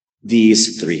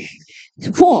these 3.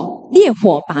 烈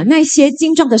火把那些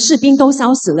精壮的士兵都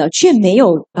烧死了，却没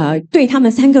有对他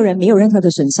们3个人没有任何的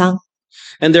损伤。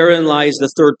 And therein lies the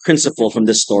 3rd principle from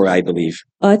this story, I believe.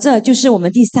 而这就是我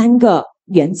们第3个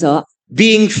原则。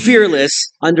 Being fearless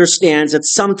understands that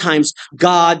sometimes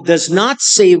God does not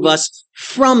save us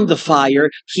from the fire,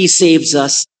 he saves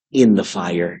us in the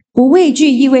fire. 不畏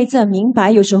惧意味着明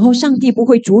白，有时候上帝不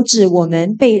会阻止我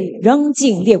们被扔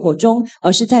进烈火中，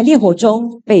而是在烈火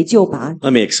中被救拔。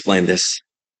 Let me explain this.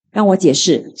 让我解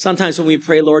释。 Sometimes when we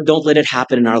pray, Lord, don't let it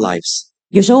happen in our lives.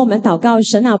 有时候我们祷告，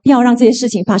神啊，不要让这些事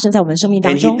情发生在我们生命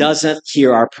当 And he 中。 doesn't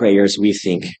hear our prayers, we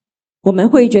think. 我们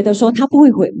会觉得说他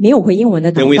没有回应我们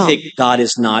的 Then 祷 we 告。 think God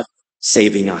is not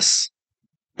saving us.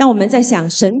 当我们在想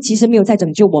神其实没有在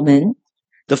拯救我们，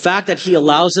 The fact that he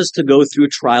allows us to go through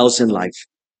trials in life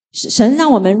神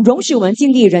让我们容许我们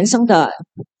经历人生的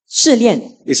试炼，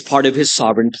 is part of his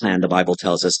sovereign plan, the Bible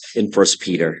tells us in 1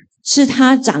 Peter, 是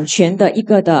他掌权的一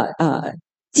个的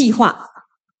计划，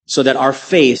 so that our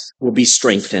faith will be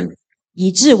strengthened.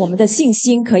 以致我们的信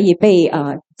心可以被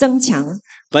增强。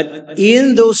 But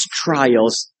in those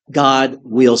trials, God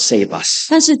will save us.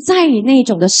 但是在那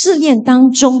种的试炼当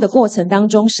中的过程当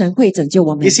中，神会拯救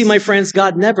我们 You。see, my friends,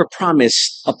 God never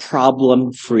promised a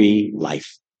problem-free life.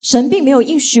 神并没有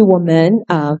应许我们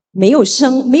没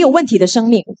有问题的生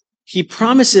命。He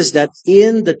promises that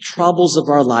in the troubles of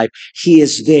our life, He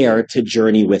is there to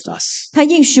journey with us. 他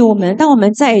应许我们，当我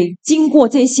们在经过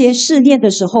这些试炼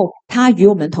的时候，他与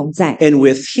我们同在。And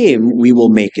with Him, we will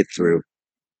make it through.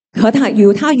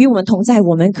 他与我们同在，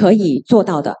我们可以做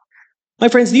到的。My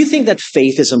friends, do you think that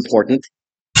faith is important?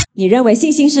 你认为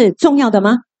信心是重要的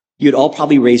吗？ You'd all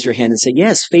probably raise your hand and say,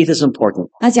 yes, faith is important.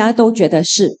 大家都觉得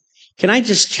是。Can I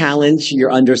just challenge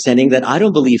your understanding that I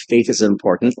don't believe faith is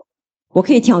important? 我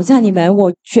可以挑战你们，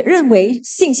我认为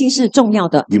信心是重要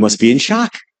的。 You must be in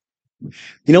shock.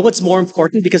 You know what's more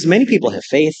important? Because many people have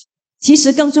faith. 其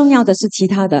实更重要的是其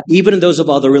他的， Even in those of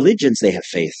other religions, they have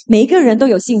faith. 每一个人都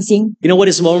有信心。 You know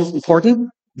what is more important?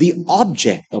 The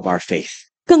object of our faith.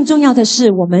 更重要的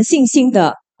是我们信心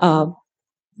的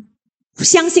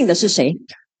相信的是谁？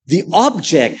 The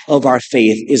object of our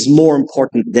faith is more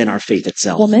important than our faith 我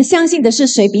itself. 们相信的是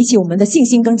谁，比起我们的信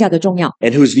心更加的重要。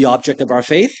 And who's the object of our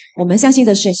faith? 我们相信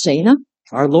的是谁呢？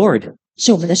 Our Lord.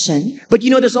 是我们的神。 But you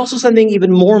know, there's also something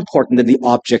even more important than the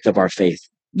object of our faith.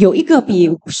 有一个比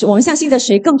我们相信的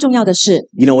谁更重要的事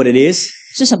You know what it is?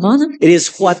 是什么呢？ It is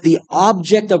what the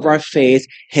object of our faith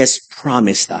has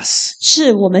promised us.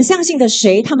 是我们相信的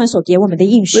谁，他们所给我们的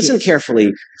应许。 Listen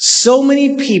carefully. So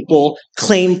many people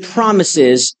claim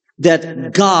promises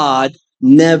that God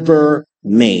never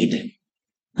made.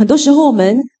 很多时候我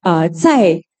们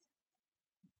在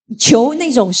求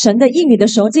那种神的应许的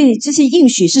时候，这些应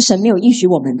许是神没有应许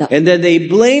我们的。 And then they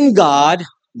blame God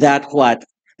that what?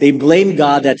 They blame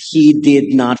God that He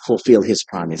did not fulfill His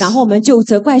promise. 然后我们就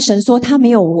责怪神说他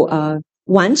没有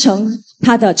完成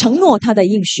他的承诺，他的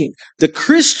应许。 The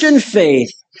Christian faith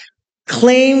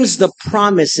claims the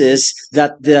promises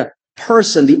that the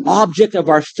person, the object of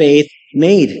our faith,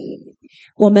 made.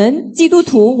 我们基督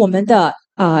徒，我们的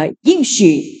应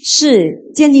许是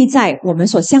建立在我们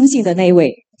所相信的那一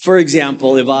位。 For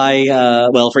example, I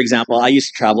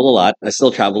used to travel a lot. I still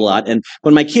travel a lot. And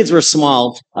when my kids were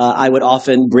small, I would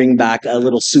often bring back a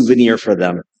little souvenir for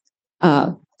them.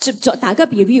 打个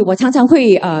比喻，我常常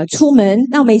会出门，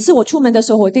那每次我出门的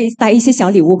时候，我会带一些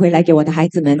小礼物回来给我的孩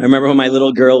子们 I。remember when my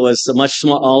little girl was much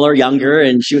smaller, younger,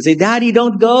 and she would say, "Daddy,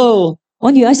 don't go.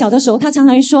 我女儿小的时候，她常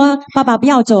常会说：“爸爸不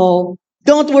要走。”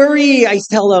 Don't worry." I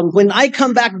tell them, "When I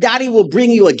come back, Daddy will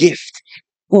bring you a gift."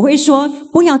 我会说：“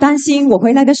不要担心，我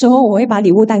回来的时候我会把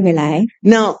礼物带回来。”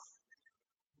 Now,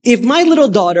 if my little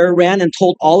daughter ran and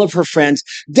told all of her friends,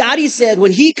 Daddy said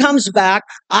when he comes back,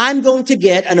 I'm going to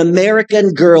get an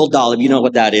American Girl doll. If you know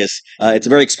what that is, it's a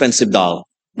very expensive doll.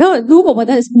 然后，如果我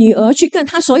的女儿去跟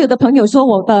她所有的朋友说，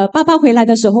我的爸爸回来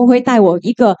的时候会带我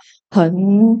一个很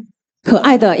可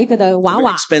爱的一个的娃 Very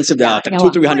娃， expensive doll, like a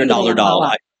 $200-300 doll.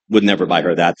 I would never buy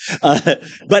her that.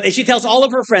 But she tells all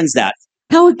of her friends that.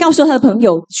 她会告诉她的朋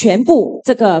友全部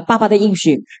这个爸爸的应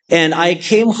许。 And I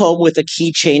came home with a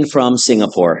keychain from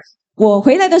Singapore. 我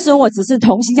回来的时候，我只是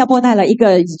从新加坡带了一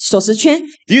个锁匙圈。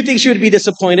 Do you think she would be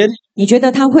disappointed? 你觉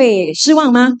得她会失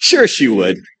望吗？ Sure she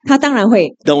would. 她当然会，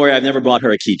 Don't worry, I've never bought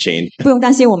her a keychain. 不用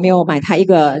担心，我没有买她一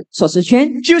个锁匙圈。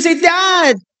 She would say,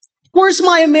 Dad, where's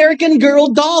my American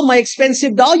Girl doll, my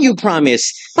expensive doll you promised?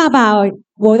 爸爸，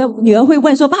我的女儿会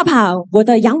问说：“爸爸，我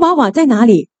的洋娃娃在哪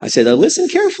里 I said, listen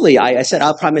carefully. I said,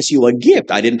 I'll promise you a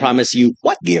gift. I didn't promise you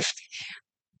what gift?？”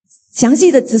 详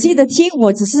细的、仔细的听，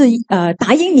我只是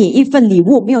答应你一份礼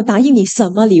物，没有答应你什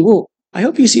么礼物。 I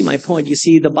hope you see my point. You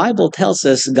see, the Bible tells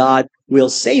us God will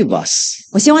save us,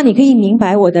 我希望你可以明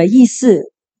白我的意思。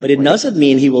 but it doesn't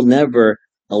mean He will never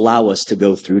allow us to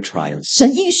go through trials.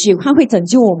 神应许他会拯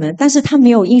救我们，但是他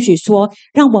没有应许说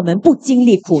让我们不经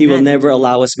历苦 He will 难， never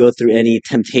allow us to go through any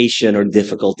temptation or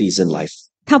difficulties in life.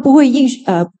 他不会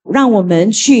让我们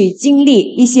去经历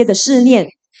一些的试炼。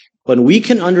 When we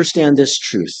can understand this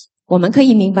truth, 我们可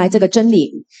以明白这个真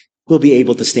理， we'll be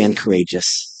able to stand courageous.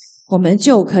 我们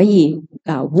就可以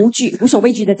无所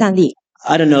畏惧的站立。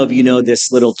 I don't know if you know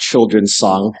this little children's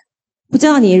song. 不知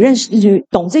道你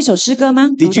懂这首诗歌吗？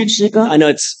 Did you? 懂诗歌 I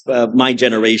know it's my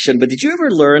generation, but did you ever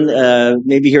learn,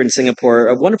 maybe here in Singapore,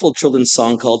 a wonderful children's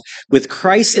song called "With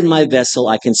Christ in My Vessel,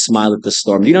 I Can Smile at the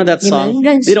Storm"? Do you know that 你们 song?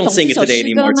 认 They 懂 don't sing 这 it 首 today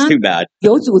诗歌 anymore. 吗 It's too bad.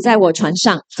 有主在我船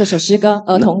上这首诗歌，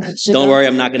儿童的诗歌。 Don't worry,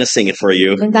 I'm not going to sing it for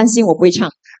you. 不用担心，我不会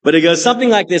唱。 But it goes something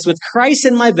like this: "With Christ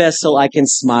in my vessel, I can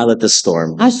smile at the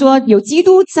storm. 他说：“有基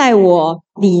督在我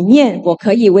里面，我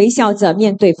可以微笑着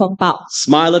面对风暴，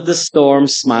 Smile at the storm,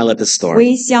 smile at the storm.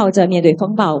 微笑着面对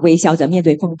风暴，微笑着面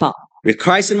对风暴。 With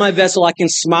Christ in my vessel, I can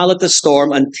smile at the storm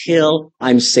until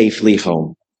I'm safely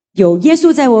home." 有耶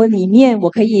稣在我里面，我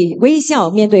可以微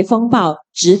笑面对风暴，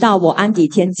直到我安抵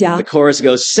天家 The。chorus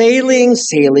goes, "Sailing,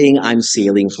 sailing, I'm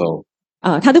sailing home."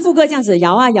 他的副歌这样子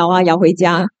摇啊摇啊摇回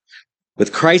家。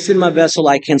With Christ in my vessel,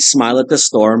 I can smile at the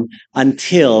storm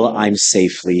until I'm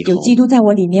safely 有基 home. 督在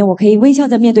我里面，我可以微笑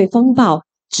着面对风暴，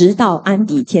直到安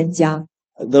抵天家。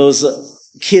 Those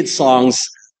kid songs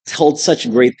hold such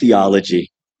great theology.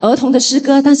 儿童的诗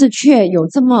歌，但是却有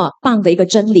这么棒的一个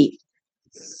真理。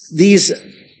 These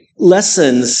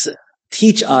lessons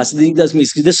teach us,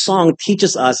 this song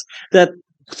teaches us that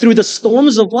through the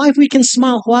storms of life, we can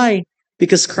smile. Why?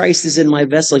 Because Christ is in my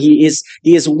vessel. He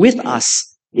is with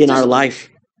us in our life.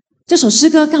 这首诗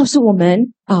歌告诉我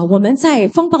们我们在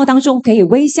风暴当中可以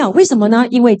微笑，为什么呢？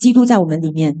因为基督在我们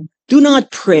里面。 Do not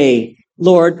pray,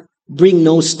 Lord, bring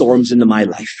no storms into my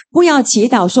life. 不要祈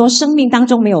祷说生命当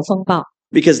中没有风暴，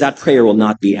 Because that prayer will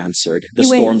not be answered. The 因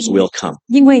为- storms will come.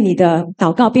 因为你的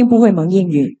祷告并不会蒙应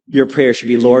允。 Your prayer should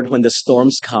be, Lord, when the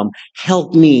storms come,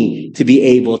 help me to be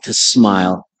able to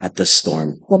smile at the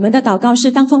storm 我们的祷告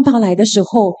是，当风暴来的时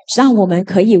候，让我们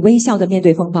可以微笑的面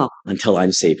对风暴， until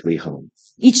I'm safely home.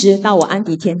 一直到我安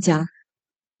抵天家。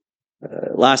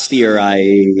 Last year, I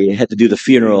had to do the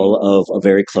funeral of a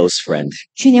very close friend,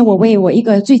 去年我为我一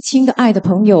个最亲的爱的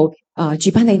朋友举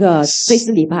办了一个追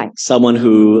思礼拜。 someone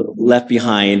who left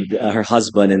behind her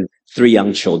husband and 3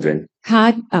 young children.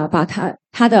 她把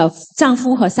她的丈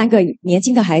夫和3个年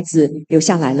轻的孩子留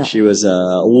下来了。 She was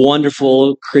a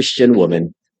wonderful Christian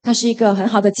woman, 她是一个很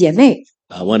好的姐妹，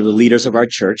 one of the leaders of our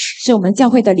church, 是我们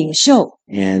教会的领袖。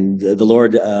 and the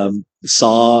Lord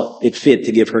saw it fit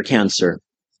to give her cancer.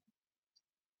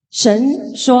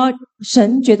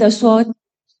 神觉得说，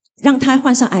让她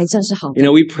患上癌症是好的。 You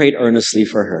know, we prayed earnestly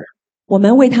for her. 我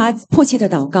们为她迫切的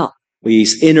祷告， We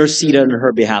interceded on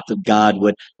her behalf that God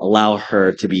would allow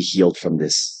her to be healed from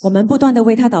this. 我们不断的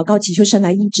为她祷告，祈求神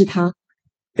来医治她。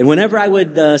 And whenever I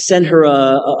would send her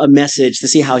a message to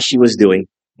see how she was doing,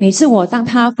 每次我当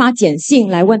她发简信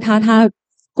来问她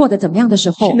过得怎么样的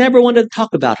时 she 候， never wanted to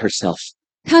talk about herself.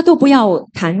 她都不要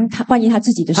谈关于她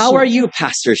自己的事。 How are you,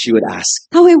 Pastor? She would ask.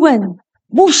 她会问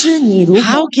牧师你如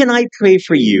How 何？ can I pray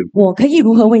for you? 我可以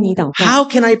如何为你祷告？ How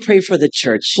can I pray for the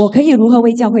church? 我可以如何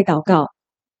为教会祷告？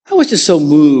 I was just so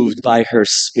moved by her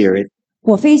spirit.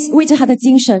 我为着她的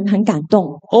精神很感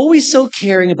动， Always so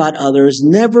caring about others,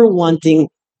 never wanting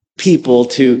people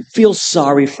to feel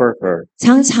sorry for her.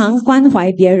 常常关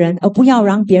怀别人，而不要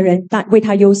让别人为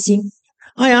她忧心。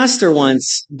 I asked her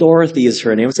once, Dorothy is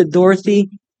her name. I said, Dorothy,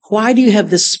 why do you have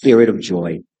this spirit of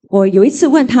joy? 我有一次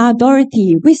问她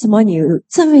Dorothy， 为什么你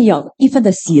这么有一份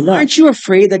的喜乐？ Aren't you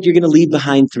afraid that you're going to leave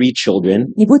behind 3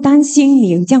 children? 你不担心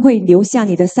你将会留下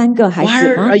你的3个孩 Why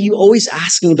子吗 are？you always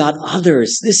asking about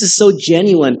others? This is so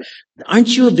genuine.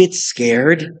 Aren't you a bit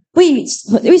scared?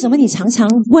 为什么你常常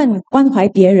问关怀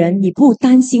别人？你不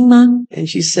担心吗？ And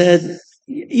she said,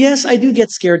 yes, I do get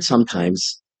scared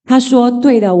sometimes. 她说：“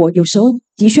对的，我有时候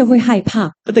的确会害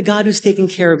怕， But the God who's taken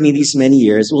care of me these many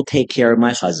years will take care of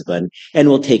my husband and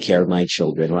will take care of my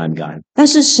children when I'm gone. 但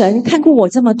是神看过我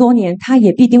这么多年，他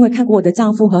也必定会看过我的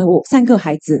丈夫和我3个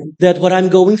孩子。 That what I'm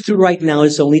going through right now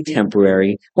is only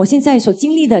temporary. 我现在所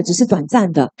经历的只是短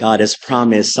暂的， God has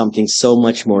promised something so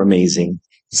much more amazing.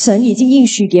 神已经应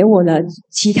许给我了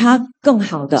其他更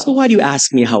好的。 So why do you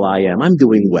ask me how I am? I'm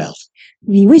doing well.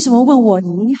 你为什么问我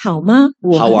你好吗？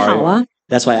我很 How 好 are 啊，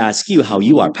 That's why I ask you how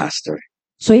you are, Pastor.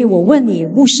 所以我问你，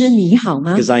牧师你好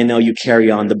吗？ Because I know you carry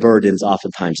on the burdens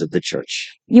oftentimes of the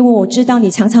church. 因为我知道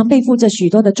你常常背负着许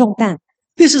多的重担。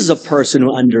 This is a person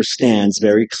who understands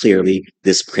very clearly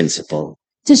this principle.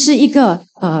 这是一个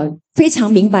非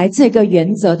常明白这个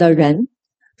原则的人。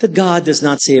 That God does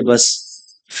not save us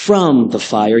from the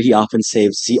fire. He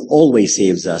always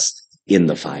saves us in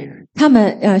the fire.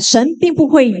 神并不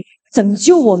会拯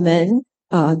救我们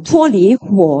脱离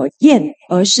火焰，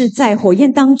而是在火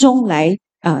焰当中来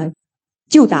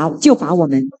救拔我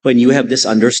们。 When you have this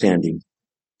understanding,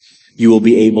 you will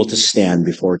be able to stand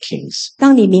before kings.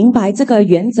 当你明白这个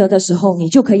原则的时候，你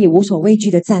就可以无所畏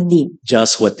惧的站立，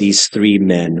 Just what these 3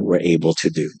 men were able to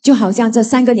do. 就好像这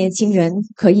3个年轻人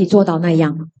可以做到那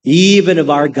样。 Even if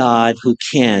our God who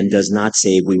can does not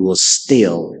save, we will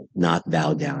still not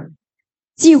bow down.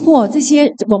 既或这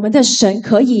些我们的神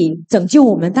可以拯救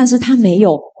我们，但是他没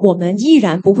有，我们依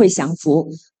然不会降服。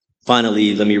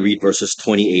 Finally, let me read verses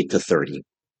 28 to 30.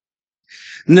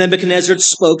 Nebuchadnezzar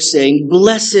spoke, saying,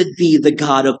 Blessed be the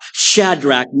God of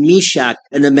Shadrach, Meshach,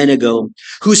 and Abednego,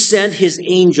 who sent his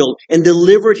angel and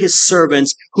delivered his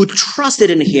servants who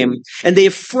trusted in him, and they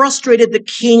have frustrated the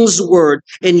king's word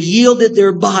and yielded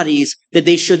their bodies that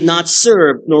they should not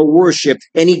serve nor worship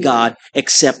any god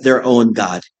except their own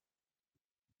God.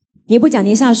 尼布甲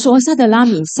尼撒说：“撒德拉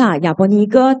米撒、亚伯尼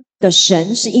哥的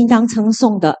神是应当称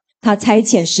颂的，他差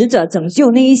遣使者拯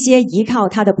救那一些依靠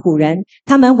他的仆人，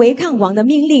他们违抗王的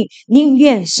命令，宁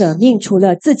愿舍命除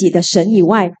了自己的神以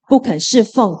外，不肯侍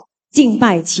奉敬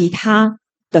拜其他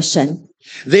的神。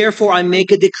Therefore, I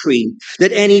make a decree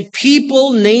that any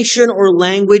people, nation, or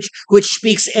language which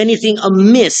speaks anything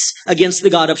amiss against the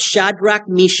God of Shadrach,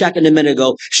 Meshach, and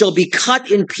Abednego shall be cut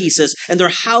in pieces, and their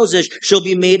houses shall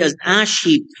be made as ash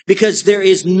heap, because there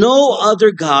is no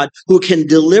other God who can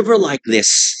deliver like this.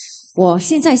 我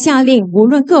现在下令，无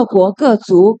论各国各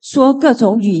族说各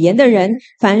种语言的人，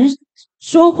凡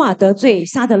说话得罪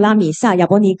沙得拉米撒亚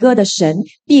伯尼哥的神，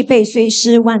必被碎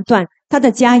尸万段，他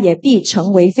的家也必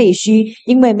成为废墟，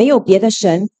因为没有别的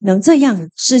神能这样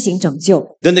施行拯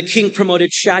救。 Then the king promoted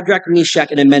Shadrach, Meshach,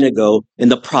 and Abednego in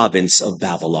the province of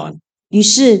Babylon. 于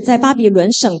是，在巴比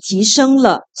伦省提升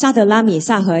了沙得拉米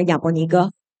撒和亚伯尼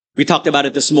哥。We talked about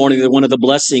it this morning, that one of the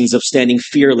blessings of standing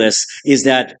fearless is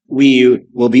that we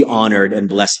will be honored and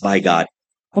blessed by God.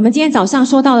 我们今天早上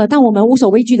说到了，当我们无所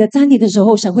畏惧的站立的时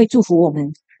候，神会祝福我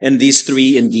们。 And these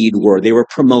three indeed were. They were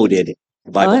promoted,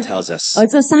 the Bible tells us. 而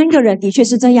这三个人的确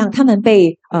是这样，他们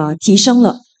被提升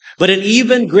了。 But an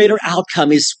even greater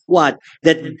outcome is what?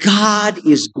 That God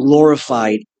is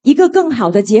glorified. 一个更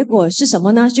好的结果是什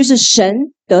么呢？就是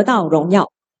神得到荣耀。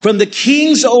 From the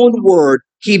king's own word,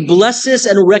 he blesses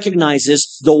and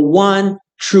recognizes the one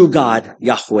true God,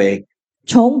 Yahweh.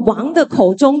 从王的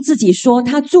口中自己说，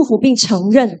他祝福并承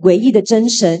认唯一的真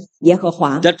神耶和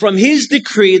华。 That from his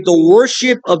decree, the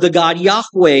worship of the God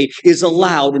Yahweh is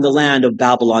allowed in the land of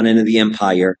Babylon and in the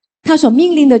empire. 他所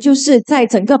命令的就是在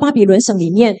整个巴比伦省里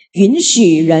面允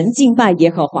许人敬拜耶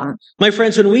和华。 My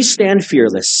friends, when we stand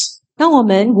fearless, 当我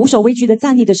们无所畏惧的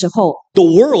站立的时候， the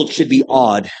world should be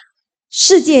awed.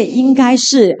 世界应该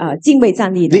是敬畏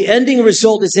站立的。 The ending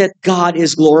result is that God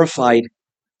is glorified.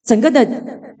 整个的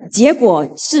结果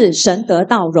是神得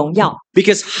到荣耀。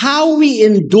 Because how we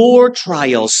endure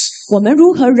trials 我们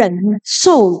如何忍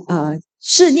受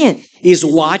试炼， is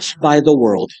watched by the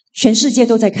world. 全世界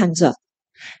都在看着。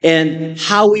 And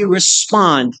how we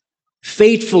respond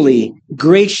faithfully,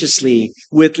 graciously,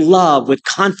 with love, with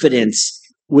confidence,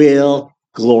 will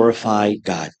glorify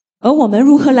God. 而我们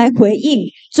如何来回应，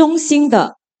忠心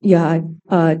的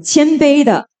谦卑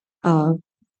的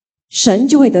神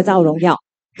就会得到荣耀。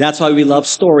 That's why we love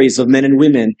stories of men and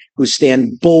women who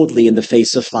stand boldly in the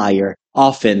face of fire,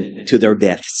 often to their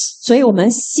deaths. 所以我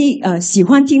们喜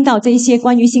欢听到这一些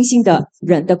关于星星的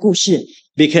人的故事，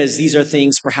 Because these are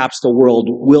things perhaps the world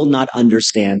will not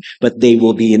understand, but they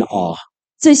will be in awe.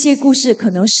 这些故事可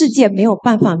能世界没有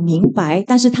办法明白，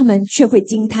但是他们却会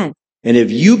惊叹。 And if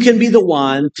you can be the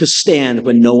one to stand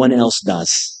when no one else does,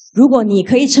 如果你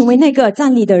可以成为那个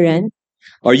站立的人，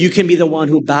 or you can be the one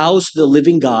who bows to the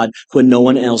living God when no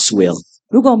one else will,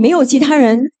 如果没有其他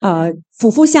人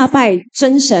俯伏下拜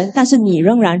真神，但是你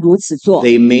仍然如此做，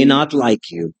 they may not like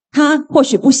you, 他或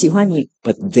许不喜欢你，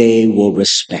 but they will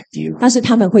respect you. 但是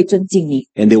他们会尊敬你，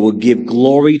 And they will give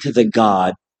glory to the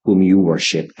God whom you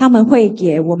worship. 他们会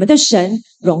给我们的神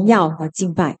荣耀和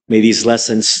敬拜。 May these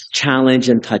lessons challenge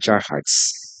and touch our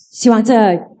hearts. 希望这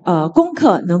功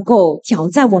课能够挑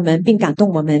战我们，并感动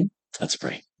我们。 Let's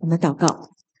pray. 我们祷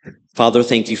告， Father,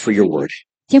 thank you for your word.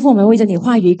 天父，我们为着你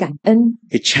话语感恩，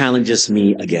 It challenges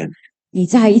me again 你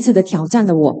再一次的挑战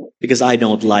了我， because I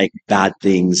don't like bad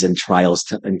things and trials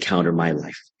to encounter my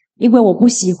life. 因为我不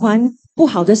喜欢不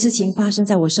好的事情发生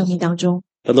在我生命当中。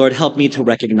 But Lord, help me to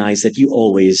recognize that you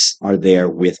always are there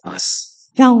with us.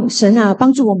 让神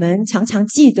帮助我们常常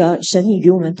记得神你与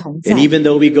我们同在。 And even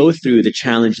though we go through the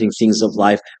challenging things of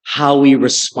life, how we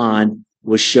respond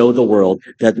will show the world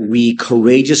that we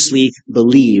courageously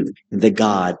believe in the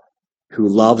God who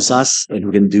loves us and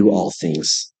who can do all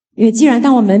things. 因为既然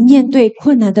当我们面对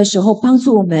困难的时候，帮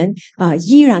助我们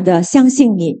依然的相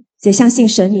信你，也相信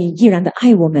神你依然的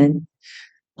爱我们。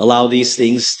 Allow these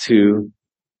things to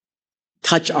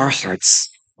touch our hearts.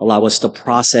 Allow us to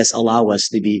process. Allow us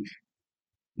to be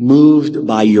moved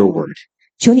by your word.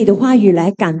 求你的话语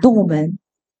来感动我们。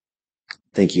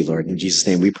 Thank you, Lord. In Jesus'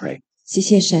 name we pray. 谢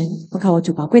谢神，我靠我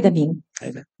主宝贵的名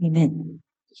Amen. ，Amen。